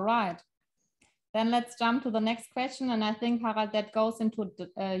 All right. Then let's jump to the next question. And I think, Harald, that goes into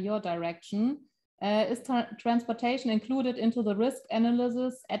your direction. Is transportation included into the risk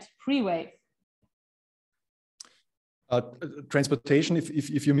analysis at Prewave? Transportation,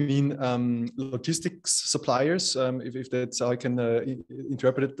 if you mean logistics suppliers, if that's how I can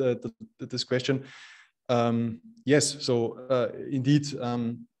interpret this question. Yes, so indeed,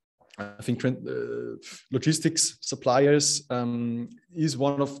 I think logistics suppliers is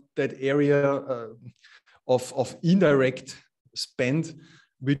one of that area of indirect spend,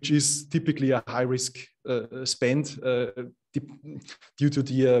 which is typically a high risk spend due to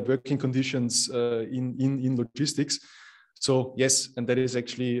the working conditions in logistics. So yes, and that is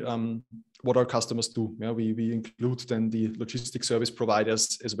actually what our customers do. Yeah, we include then the logistics service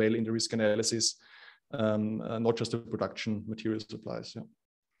providers as well in the risk analysis, not just the production material supplies. Yeah.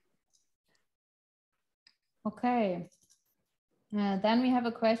 Okay. Then we have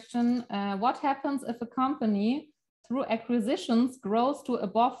a question. What happens if a company through acquisitions grows to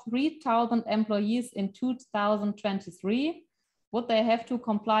above 3,000 employees in 2023? Would they have to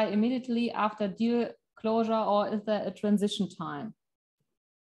comply immediately after deal closure, or is there a transition time?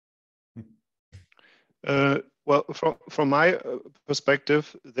 Well, from my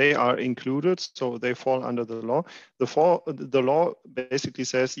perspective, they are included, so they fall under the law. The law basically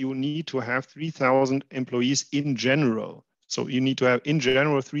says you need to have 3,000 employees in general. So you need to have, in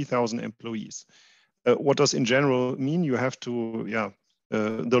general, 3,000 employees. What does in general mean? You have to,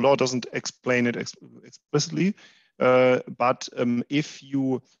 the law doesn't explain it explicitly, but if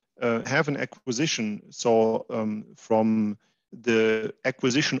you have an acquisition, so from the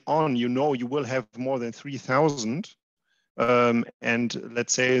acquisition on, you know you will have more than 3,000, and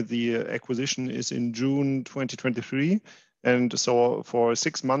let's say the acquisition is in June 2023, and so for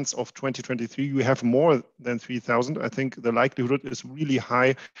 6 months of 2023 you have more than 3,000. I think the likelihood is really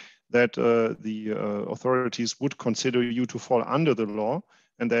high that the authorities would consider you to fall under the law,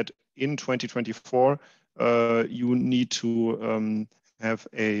 and that in 2024 you need to have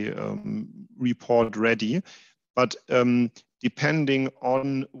a report ready. But depending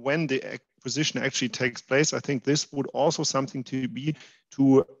on when the acquisition actually takes place, I think this would also something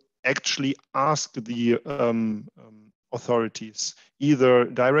to actually ask the authorities, either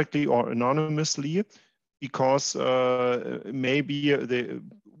directly or anonymously, because maybe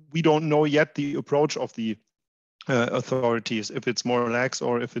we don't know yet the approach of the authorities, if it's more lax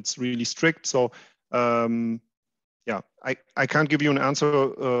or if it's really strict. So yeah, I can't give you an answer,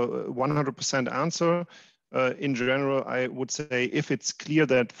 100% answer. In general, I would say if it's clear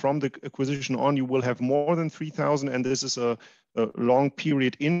that from the acquisition on you will have more than 3,000 and this is a long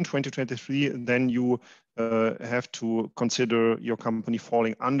period in 2023, then you have to consider your company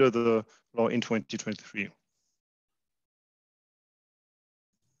falling under the law in 2023.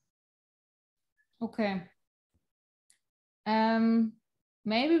 Okay.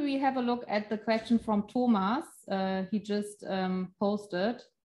 Maybe we have a look at the question from Thomas. He just posted.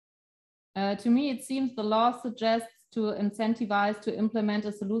 To me, it seems the law suggests to incentivize to implement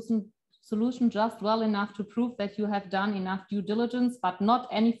a solution just well enough to prove that you have done enough due diligence, but not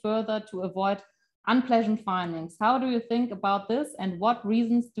any further to avoid unpleasant findings. How do you think about this, and what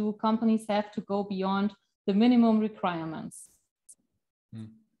reasons do companies have to go beyond the minimum requirements?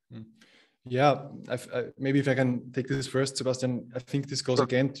 Yeah, maybe if I can take this first, Sebastian. I think this goes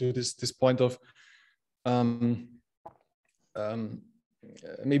again to this point of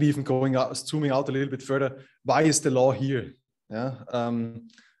maybe even going out, zooming out a little bit further. Why is the law here? Yeah,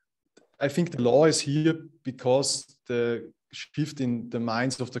 I think the law is here because the shift in the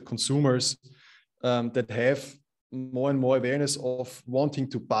minds of the consumers that have more and more awareness of wanting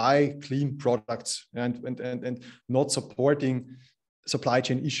to buy clean products and not supporting supply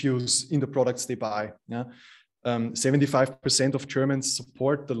chain issues in the products they buy. Yeah, 75% of Germans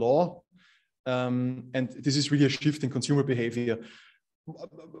support the law, and this is really a shift in consumer behavior.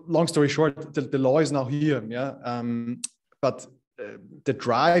 Long story short, the law is now here, yeah, but the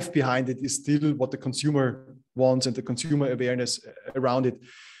drive behind it is still what the consumer wants and the consumer awareness around it.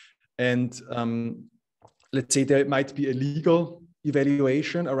 And let's say there might be a legal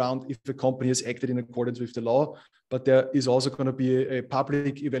evaluation around if the company has acted in accordance with the law, but there is also going to be a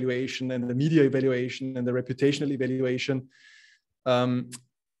public evaluation and a media evaluation and a reputational evaluation,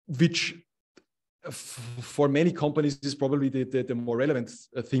 which for many companies is probably the more relevant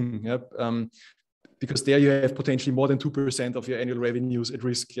thing, yeah? Because there you have potentially more than 2% of your annual revenues at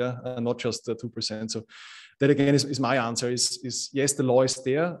risk, yeah, not just 2%. So that again is my answer. Is yes, the law is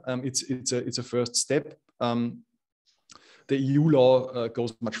there. It's a first step. The EU law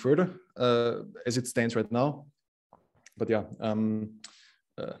goes much further as it stands right now. But yeah,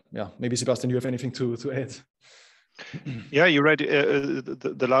 maybe Sebastian, you have anything to add? Yeah, you're right.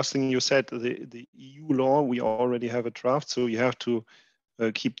 The last thing you said, the EU law, we already have a draft, so you have to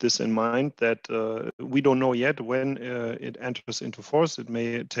keep this in mind, that we don't know yet when it enters into force. It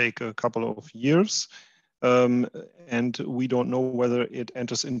may take a couple of years, and we don't know whether it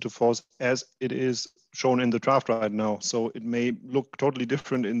enters into force as it is shown in the draft right now. So it may look totally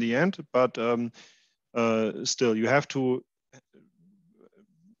different in the end, but still you have to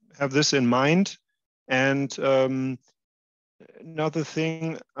have this in mind. And another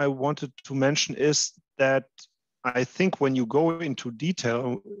thing I wanted to mention is that I think when you go into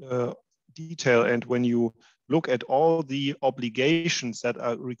detail and when you look at all the obligations that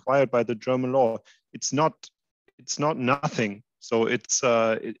are required by the German law, it's not nothing. So it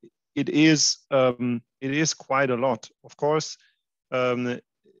is quite a lot. Of course,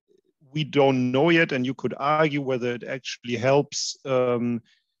 we don't know yet, and you could argue whether it actually helps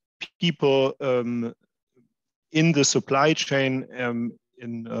people in the supply chain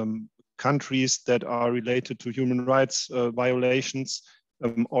in countries that are related to human rights violations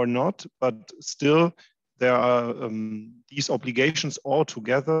or not, but still there are these obligations all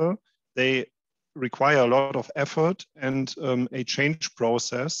together. They require a lot of effort and a change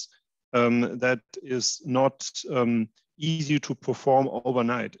process that is not easy to perform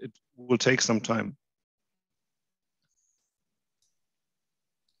overnight. It will take some time.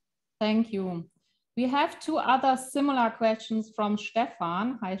 Thank you. We have two other similar questions from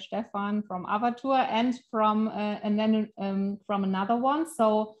Stefan. Hi, Stefan, from Avatur, and from another one.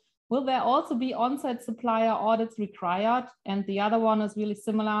 So, will there also be on-site supplier audits required? And the other one is really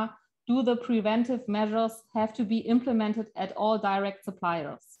similar. Do the preventive measures have to be implemented at all direct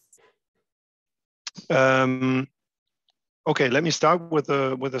suppliers? Okay, let me start with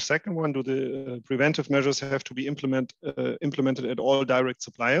the second one. Do the preventive measures have to be implemented at all direct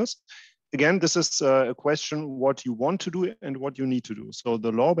suppliers? Again, this is a question what you want to do and what you need to do. So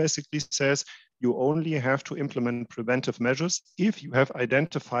the law basically says you only have to implement preventive measures if you have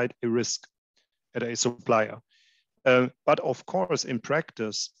identified a risk at a supplier. But of course, in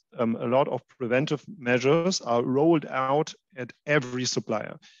practice, a lot of preventive measures are rolled out at every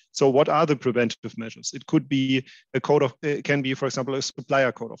supplier. So what are the preventive measures? It could be it can be, for example, a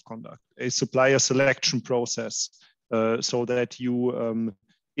supplier code of conduct, a supplier selection process, so that you,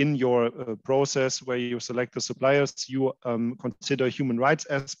 in your process where you select the suppliers, you consider human rights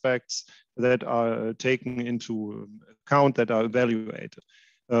aspects that are taken into account, that are evaluated.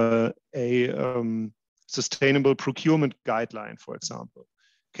 A sustainable procurement guideline, for example.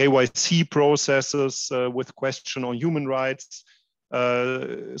 KYC processes with question on human rights,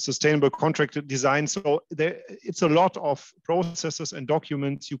 sustainable contract design. So it's a lot of processes and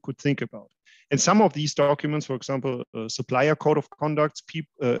documents you could think about. And some of these documents, for example, supplier code of conduct,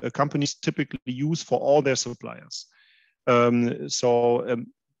 companies typically use for all their suppliers. But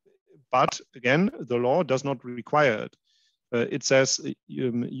again, the law does not require it. It says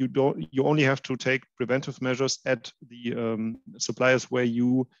you only have to take preventive measures at the suppliers where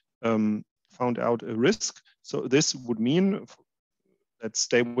you found out a risk. So this would mean, let's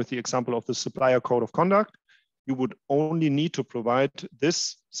stay with the example of the supplier code of conduct. You would only need to provide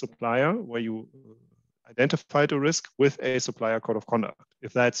this supplier where you identified a risk with a supplier code of conduct,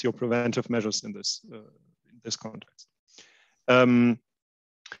 if that's your preventive measures in this context.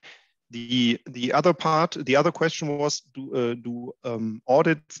 The other question was, do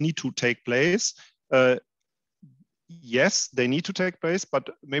audits need to take place? Yes, they need to take place, but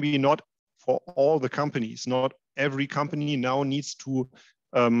maybe not for all the companies. Not every company now needs to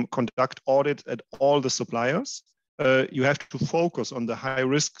conduct audits at all the suppliers. You have to focus on the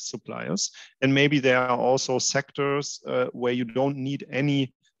high-risk suppliers, and maybe there are also sectors where you don't need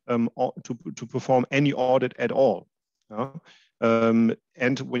any to perform any audit at all.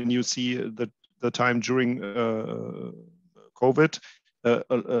 And when you see the time during COVID,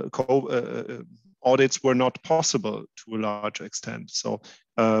 audits were not possible to a large extent. So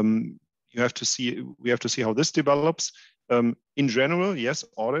we have to see how this develops. In general, yes,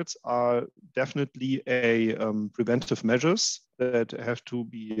 audits are definitely a preventive measures that have to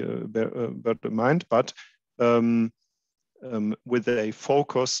be bear in mind, but with a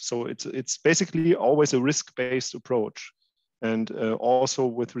focus. So it's basically always a risk-based approach, and also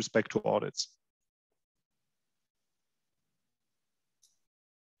with respect to audits.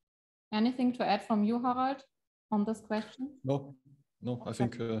 Anything to add from you, Harald, on this question? No, I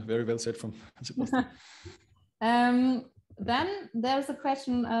think very well said from Sebastian. Then there's a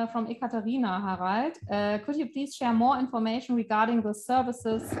question from Ekaterina, Harald. Could you please share more information regarding the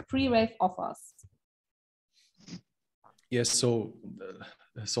services Prewave offers? Yes, so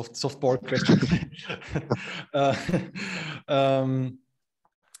softball question.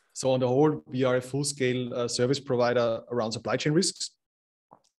 So on the whole, we are a full-scale service provider around supply chain risks.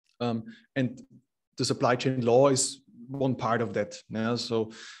 And the supply chain law is one part of that. Yeah?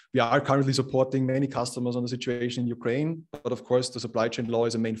 So we are currently supporting many customers on the situation in Ukraine, but of course the supply chain law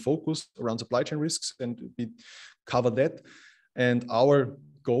is a main focus around supply chain risks, and we cover that. And our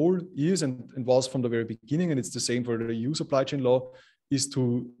goal is, and was from the very beginning, and it's the same for the EU supply chain law, is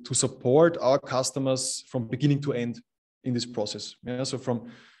to support our customers from beginning to end in this process. Yeah? So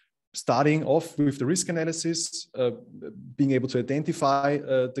from starting off with the risk analysis, being able to identify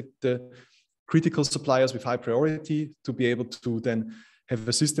the critical suppliers with high priority, to be able to then have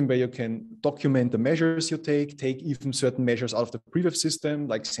a system where you can document the measures you take even certain measures out of the previous system,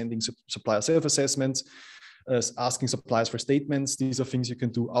 like sending supplier self-assessments, asking suppliers for statements. These are things you can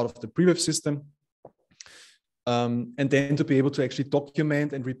do out of the previous system. And then to be able to actually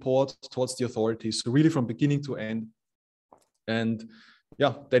document and report towards the authorities. So really from beginning to end. And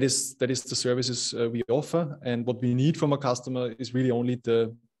yeah, that is the services we offer. And what we need from a customer is really only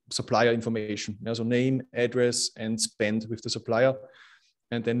the supplier information. Yeah, so name, address, and spend with the supplier.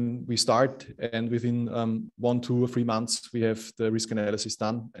 And then we start, and within 1, 2, or 3 months, we have the risk analysis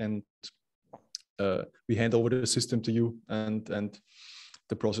done, and we hand over the system to you, and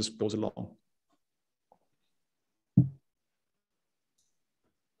the process goes along.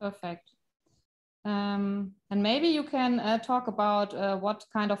 Perfect. And maybe you can talk about what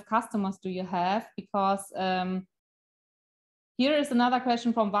kind of customers do you have, because here is another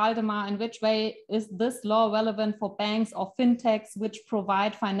question from Waldemar. In which way is this law relevant for banks or fintechs which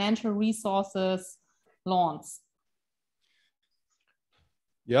provide financial resources loans?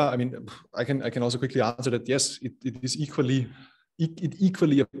 Yeah, I mean, I can also quickly answer that. Yes, it is equally, it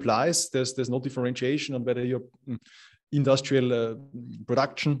equally applies. There's no differentiation on whether you're industrial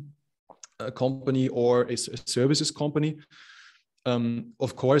production company or a services company.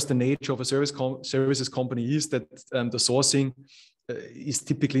 Of course, the nature of a services company is that the sourcing is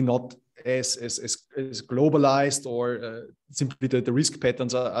typically not as globalized, or simply the risk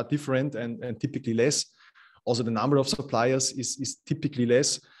patterns are different and typically less. Also, the number of suppliers is typically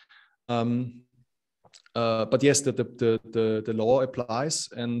less. But yes, the law applies.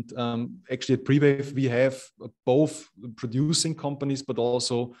 And actually at Prewave, we have both producing companies, but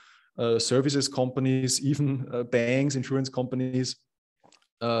also services companies, even banks, insurance companies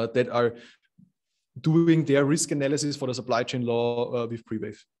that are doing their risk analysis for the supply chain law with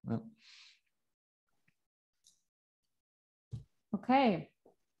Prewave. Yeah. Okay.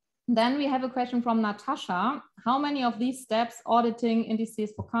 Then we have a question from Natasha. How many of these steps, auditing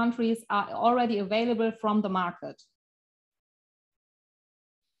indices for countries, are already available from the market?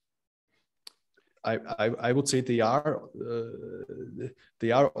 I would say they are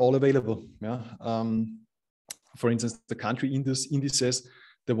all available. Yeah. For instance, the country indices,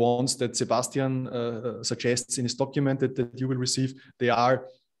 the ones that Sebastian suggests in his document that you will receive, they are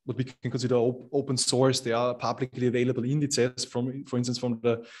what we can consider open source. They are publicly available indices from, for instance, from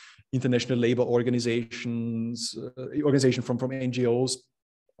the International Labour organization from NGOs.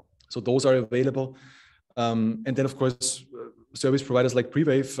 So those are available. And then, of course, service providers like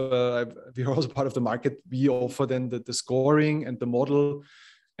Prewave, we are also part of the market. We offer then the scoring and the model,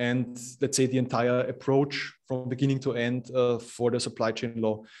 and let's say the entire approach from beginning to end for the supply chain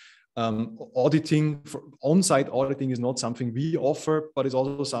law. Auditing, on-site auditing is not something we offer, but it's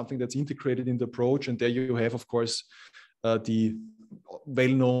also something that's integrated in the approach. And there you have, of course, the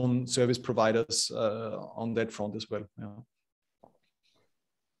well-known service providers on that front as well. Yeah.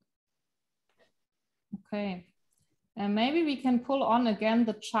 Okay. And maybe we can pull on again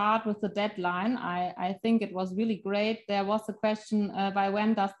the chart with the deadline. I think it was really great. There was a question, by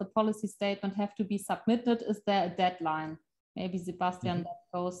when does the policy statement have to be submitted? Is there a deadline? Maybe Sebastian, that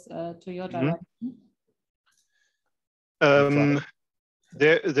goes to your direction. Well,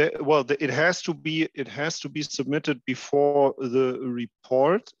 it has to be submitted before the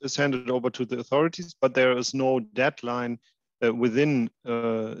report is handed over to the authorities, but there is no deadline within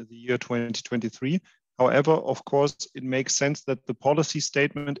the year 2023. However, of course, it makes sense that the policy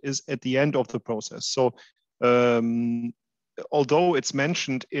statement is at the end of the process. So although it's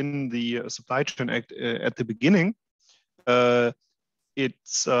mentioned in the Supply Chain Act at the beginning, it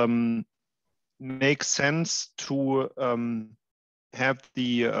makes sense to have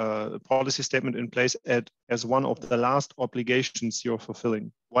the policy statement in place as one of the last obligations you're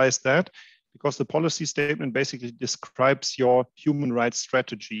fulfilling. Why is that? Because the policy statement basically describes your human rights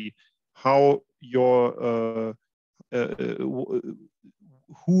strategy, how your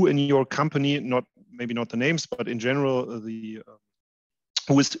who in your company, maybe not the names, but in general, the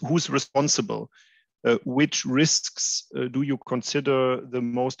who's responsible. Which risks do you consider the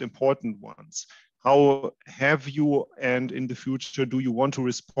most important ones? how have you, and in the future, do you want to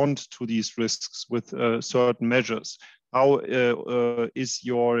respond to these risks with certain measures? How is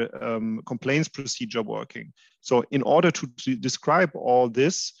your complaints procedure working? So in order to describe all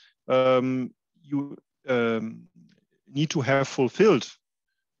this, you need to have fulfilled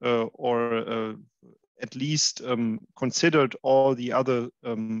or at least considered all the other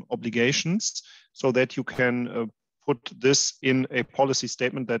obligations, so that you can put this in a policy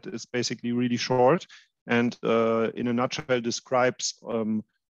statement that is basically really short and in a nutshell describes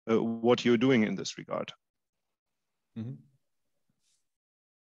what you're doing in this regard. Mm-hmm.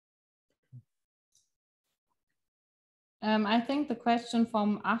 I think the question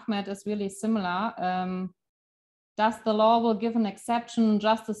from Ahmed is really similar. Does the law will give an exception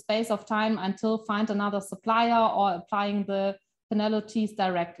just a space of time until find another supplier, or applying the penalties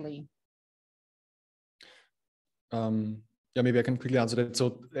directly? Yeah, maybe I can quickly answer that.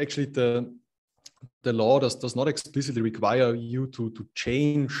 So actually the law does not explicitly require you to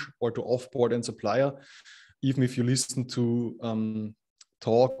change or to offboard a supplier, even if you listen to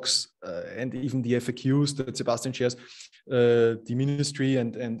talks and even the FAQs that Sebastian shares. The ministry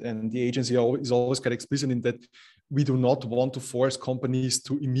and the agency is always quite explicit in that we do not want to force companies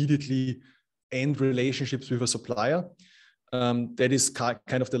to immediately end relationships with a supplier. That is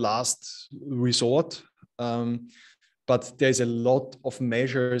kind of the last resort. But there's a lot of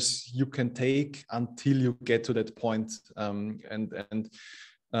measures you can take until you get to that point.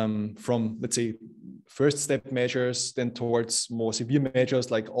 From, let's say, first step measures, then towards more severe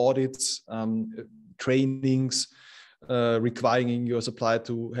measures like audits, trainings, requiring your supplier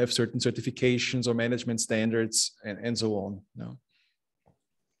to have certain certifications or management standards, and so on. No.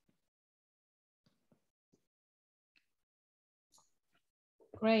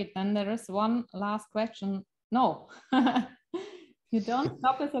 Great, then there is one last question. No, you don't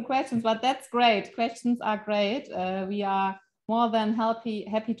stop with the questions, but that's great. Questions are great. We are more than happy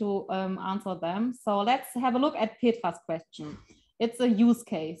to answer them. So let's have a look at Petra's question. It's a use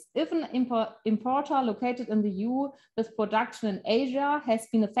case. If an importer located in the EU with production in Asia has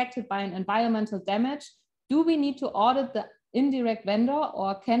been affected by an environmental damage, do we need to audit the indirect vendor,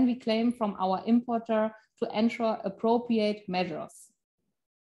 or can we claim from our importer to ensure appropriate measures?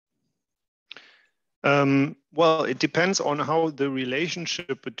 Well, it depends on how the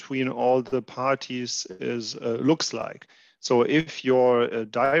relationship between all the parties looks like. So if your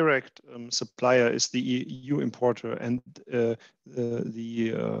direct supplier is the EU importer, and the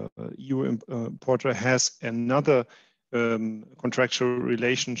EU importer has another contractual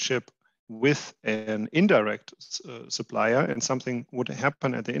relationship with an indirect supplier, and something would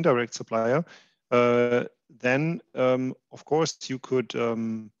happen at the indirect supplier, then of course you could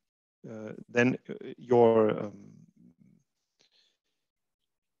then your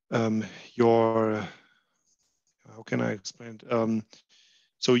how can I explain it?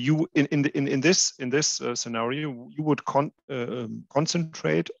 So you in this scenario, you would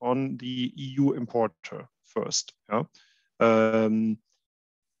concentrate on the EU importer first, yeah?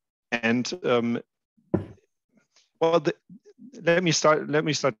 Well, let me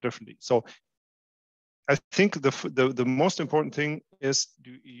start differently. So I think the most important thing is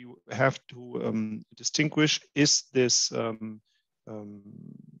you have to distinguish, is this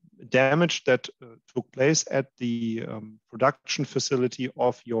damage that took place at the production facility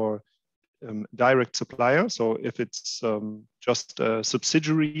of your direct supplier. So if it's just a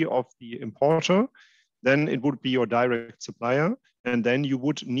subsidiary of the importer, then it would be your direct supplier, and then you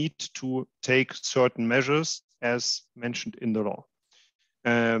would need to take certain measures as mentioned in the law.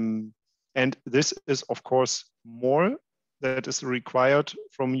 And this is, of course, more that is required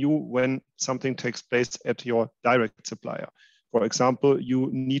from you when something takes place at your direct supplier. For example, you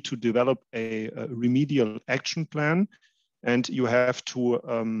need to develop a remedial action plan, and you have to,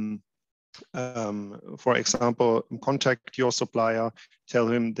 for example, contact your supplier, tell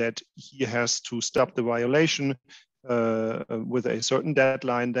him that he has to stop the violation with a certain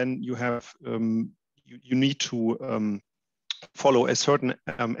deadline. Then you have you need to follow a certain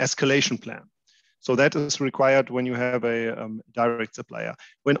escalation plan. So that is required when you have a direct supplier.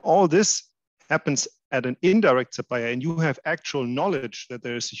 When all this happens at an indirect supplier and you have actual knowledge that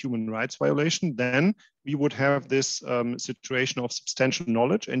there is a human rights violation, then we would have this situation of substantial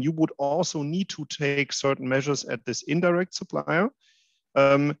knowledge, and you would also need to take certain measures at this indirect supplier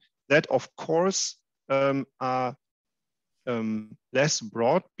that, of course, are less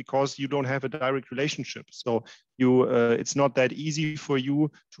broad because you don't have a direct relationship. So you, it's not that easy for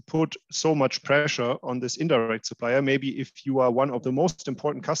you to put so much pressure on this indirect supplier. Maybe if you are one of the most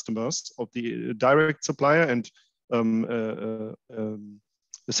important customers of the direct supplier, and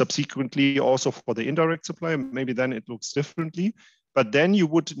the subsequently also for the indirect supplier, maybe then it looks differently. But then you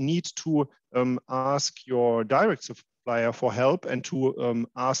would need to ask your direct supplier for help and to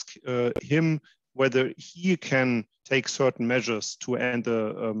ask him whether he can take certain measures to end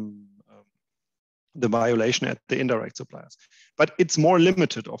the violation at the indirect suppliers. But it's more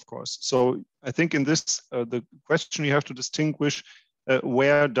limited, of course. So I think in this, the question you have to distinguish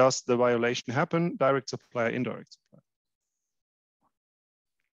where does the violation happen, direct supplier, indirect supplier.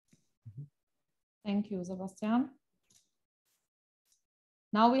 Thank you, Sebastian.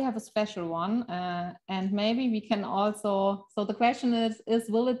 Now we have a special one, and maybe we can also, so the question is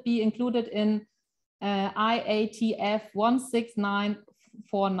will it be included in IATF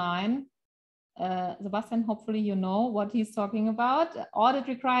 16949? Sebastian, hopefully you know what he's talking about. Audit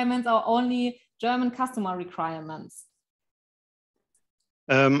requirements or only German customer requirements?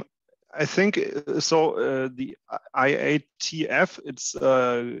 I think so. The IATF, it's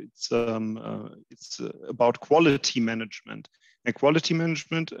about quality management, and quality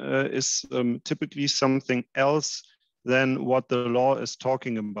management is typically something else than what the law is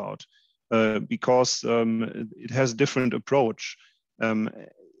talking about, because it has different approach.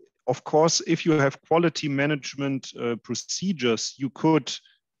 Of course, if you have quality management procedures, you could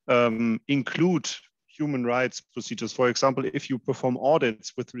include human rights procedures. For example, if you perform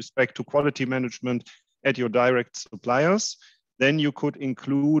audits with respect to quality management at your direct suppliers, then you could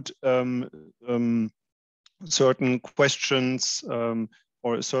include certain questions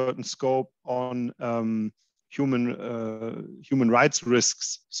or a certain scope on human rights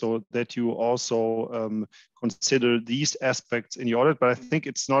risks, so that you also consider these aspects in your audit. But I think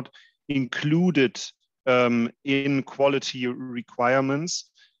it's not included in quality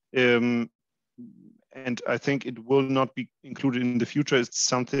requirements. And I think it will not be included in the future. It's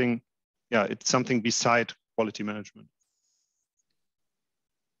something, yeah, it's something beside quality management.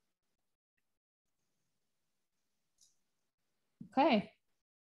 Okay.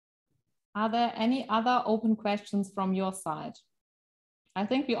 Are there any other open questions from your side? I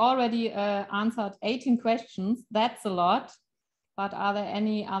think we already answered 18 questions. That's a lot, but are there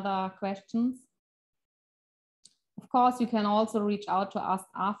any other questions? Of course, you can also reach out to us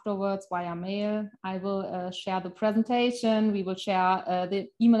afterwards via mail. I will share the presentation. We will share the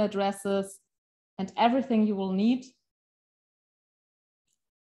email addresses and everything you will need.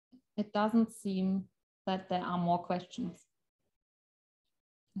 It doesn't seem that there are more questions.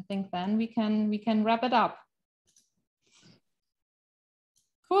 I think then we can wrap it up.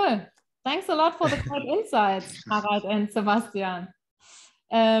 Cool. Thanks a lot for the great insights, Harald and Sebastian.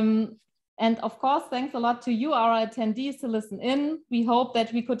 And of course, thanks a lot to you, our attendees, to listen in. We hope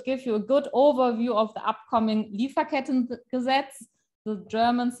that we could give you a good overview of the upcoming Lieferkettengesetz, the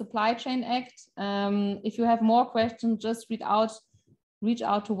German Supply Chain Act. If you have more questions, just reach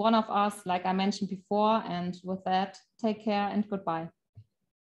out to one of us, like I mentioned before. And with that, take care and goodbye.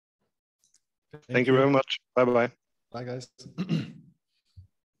 Thank you very much. Bye-bye. Bye, guys.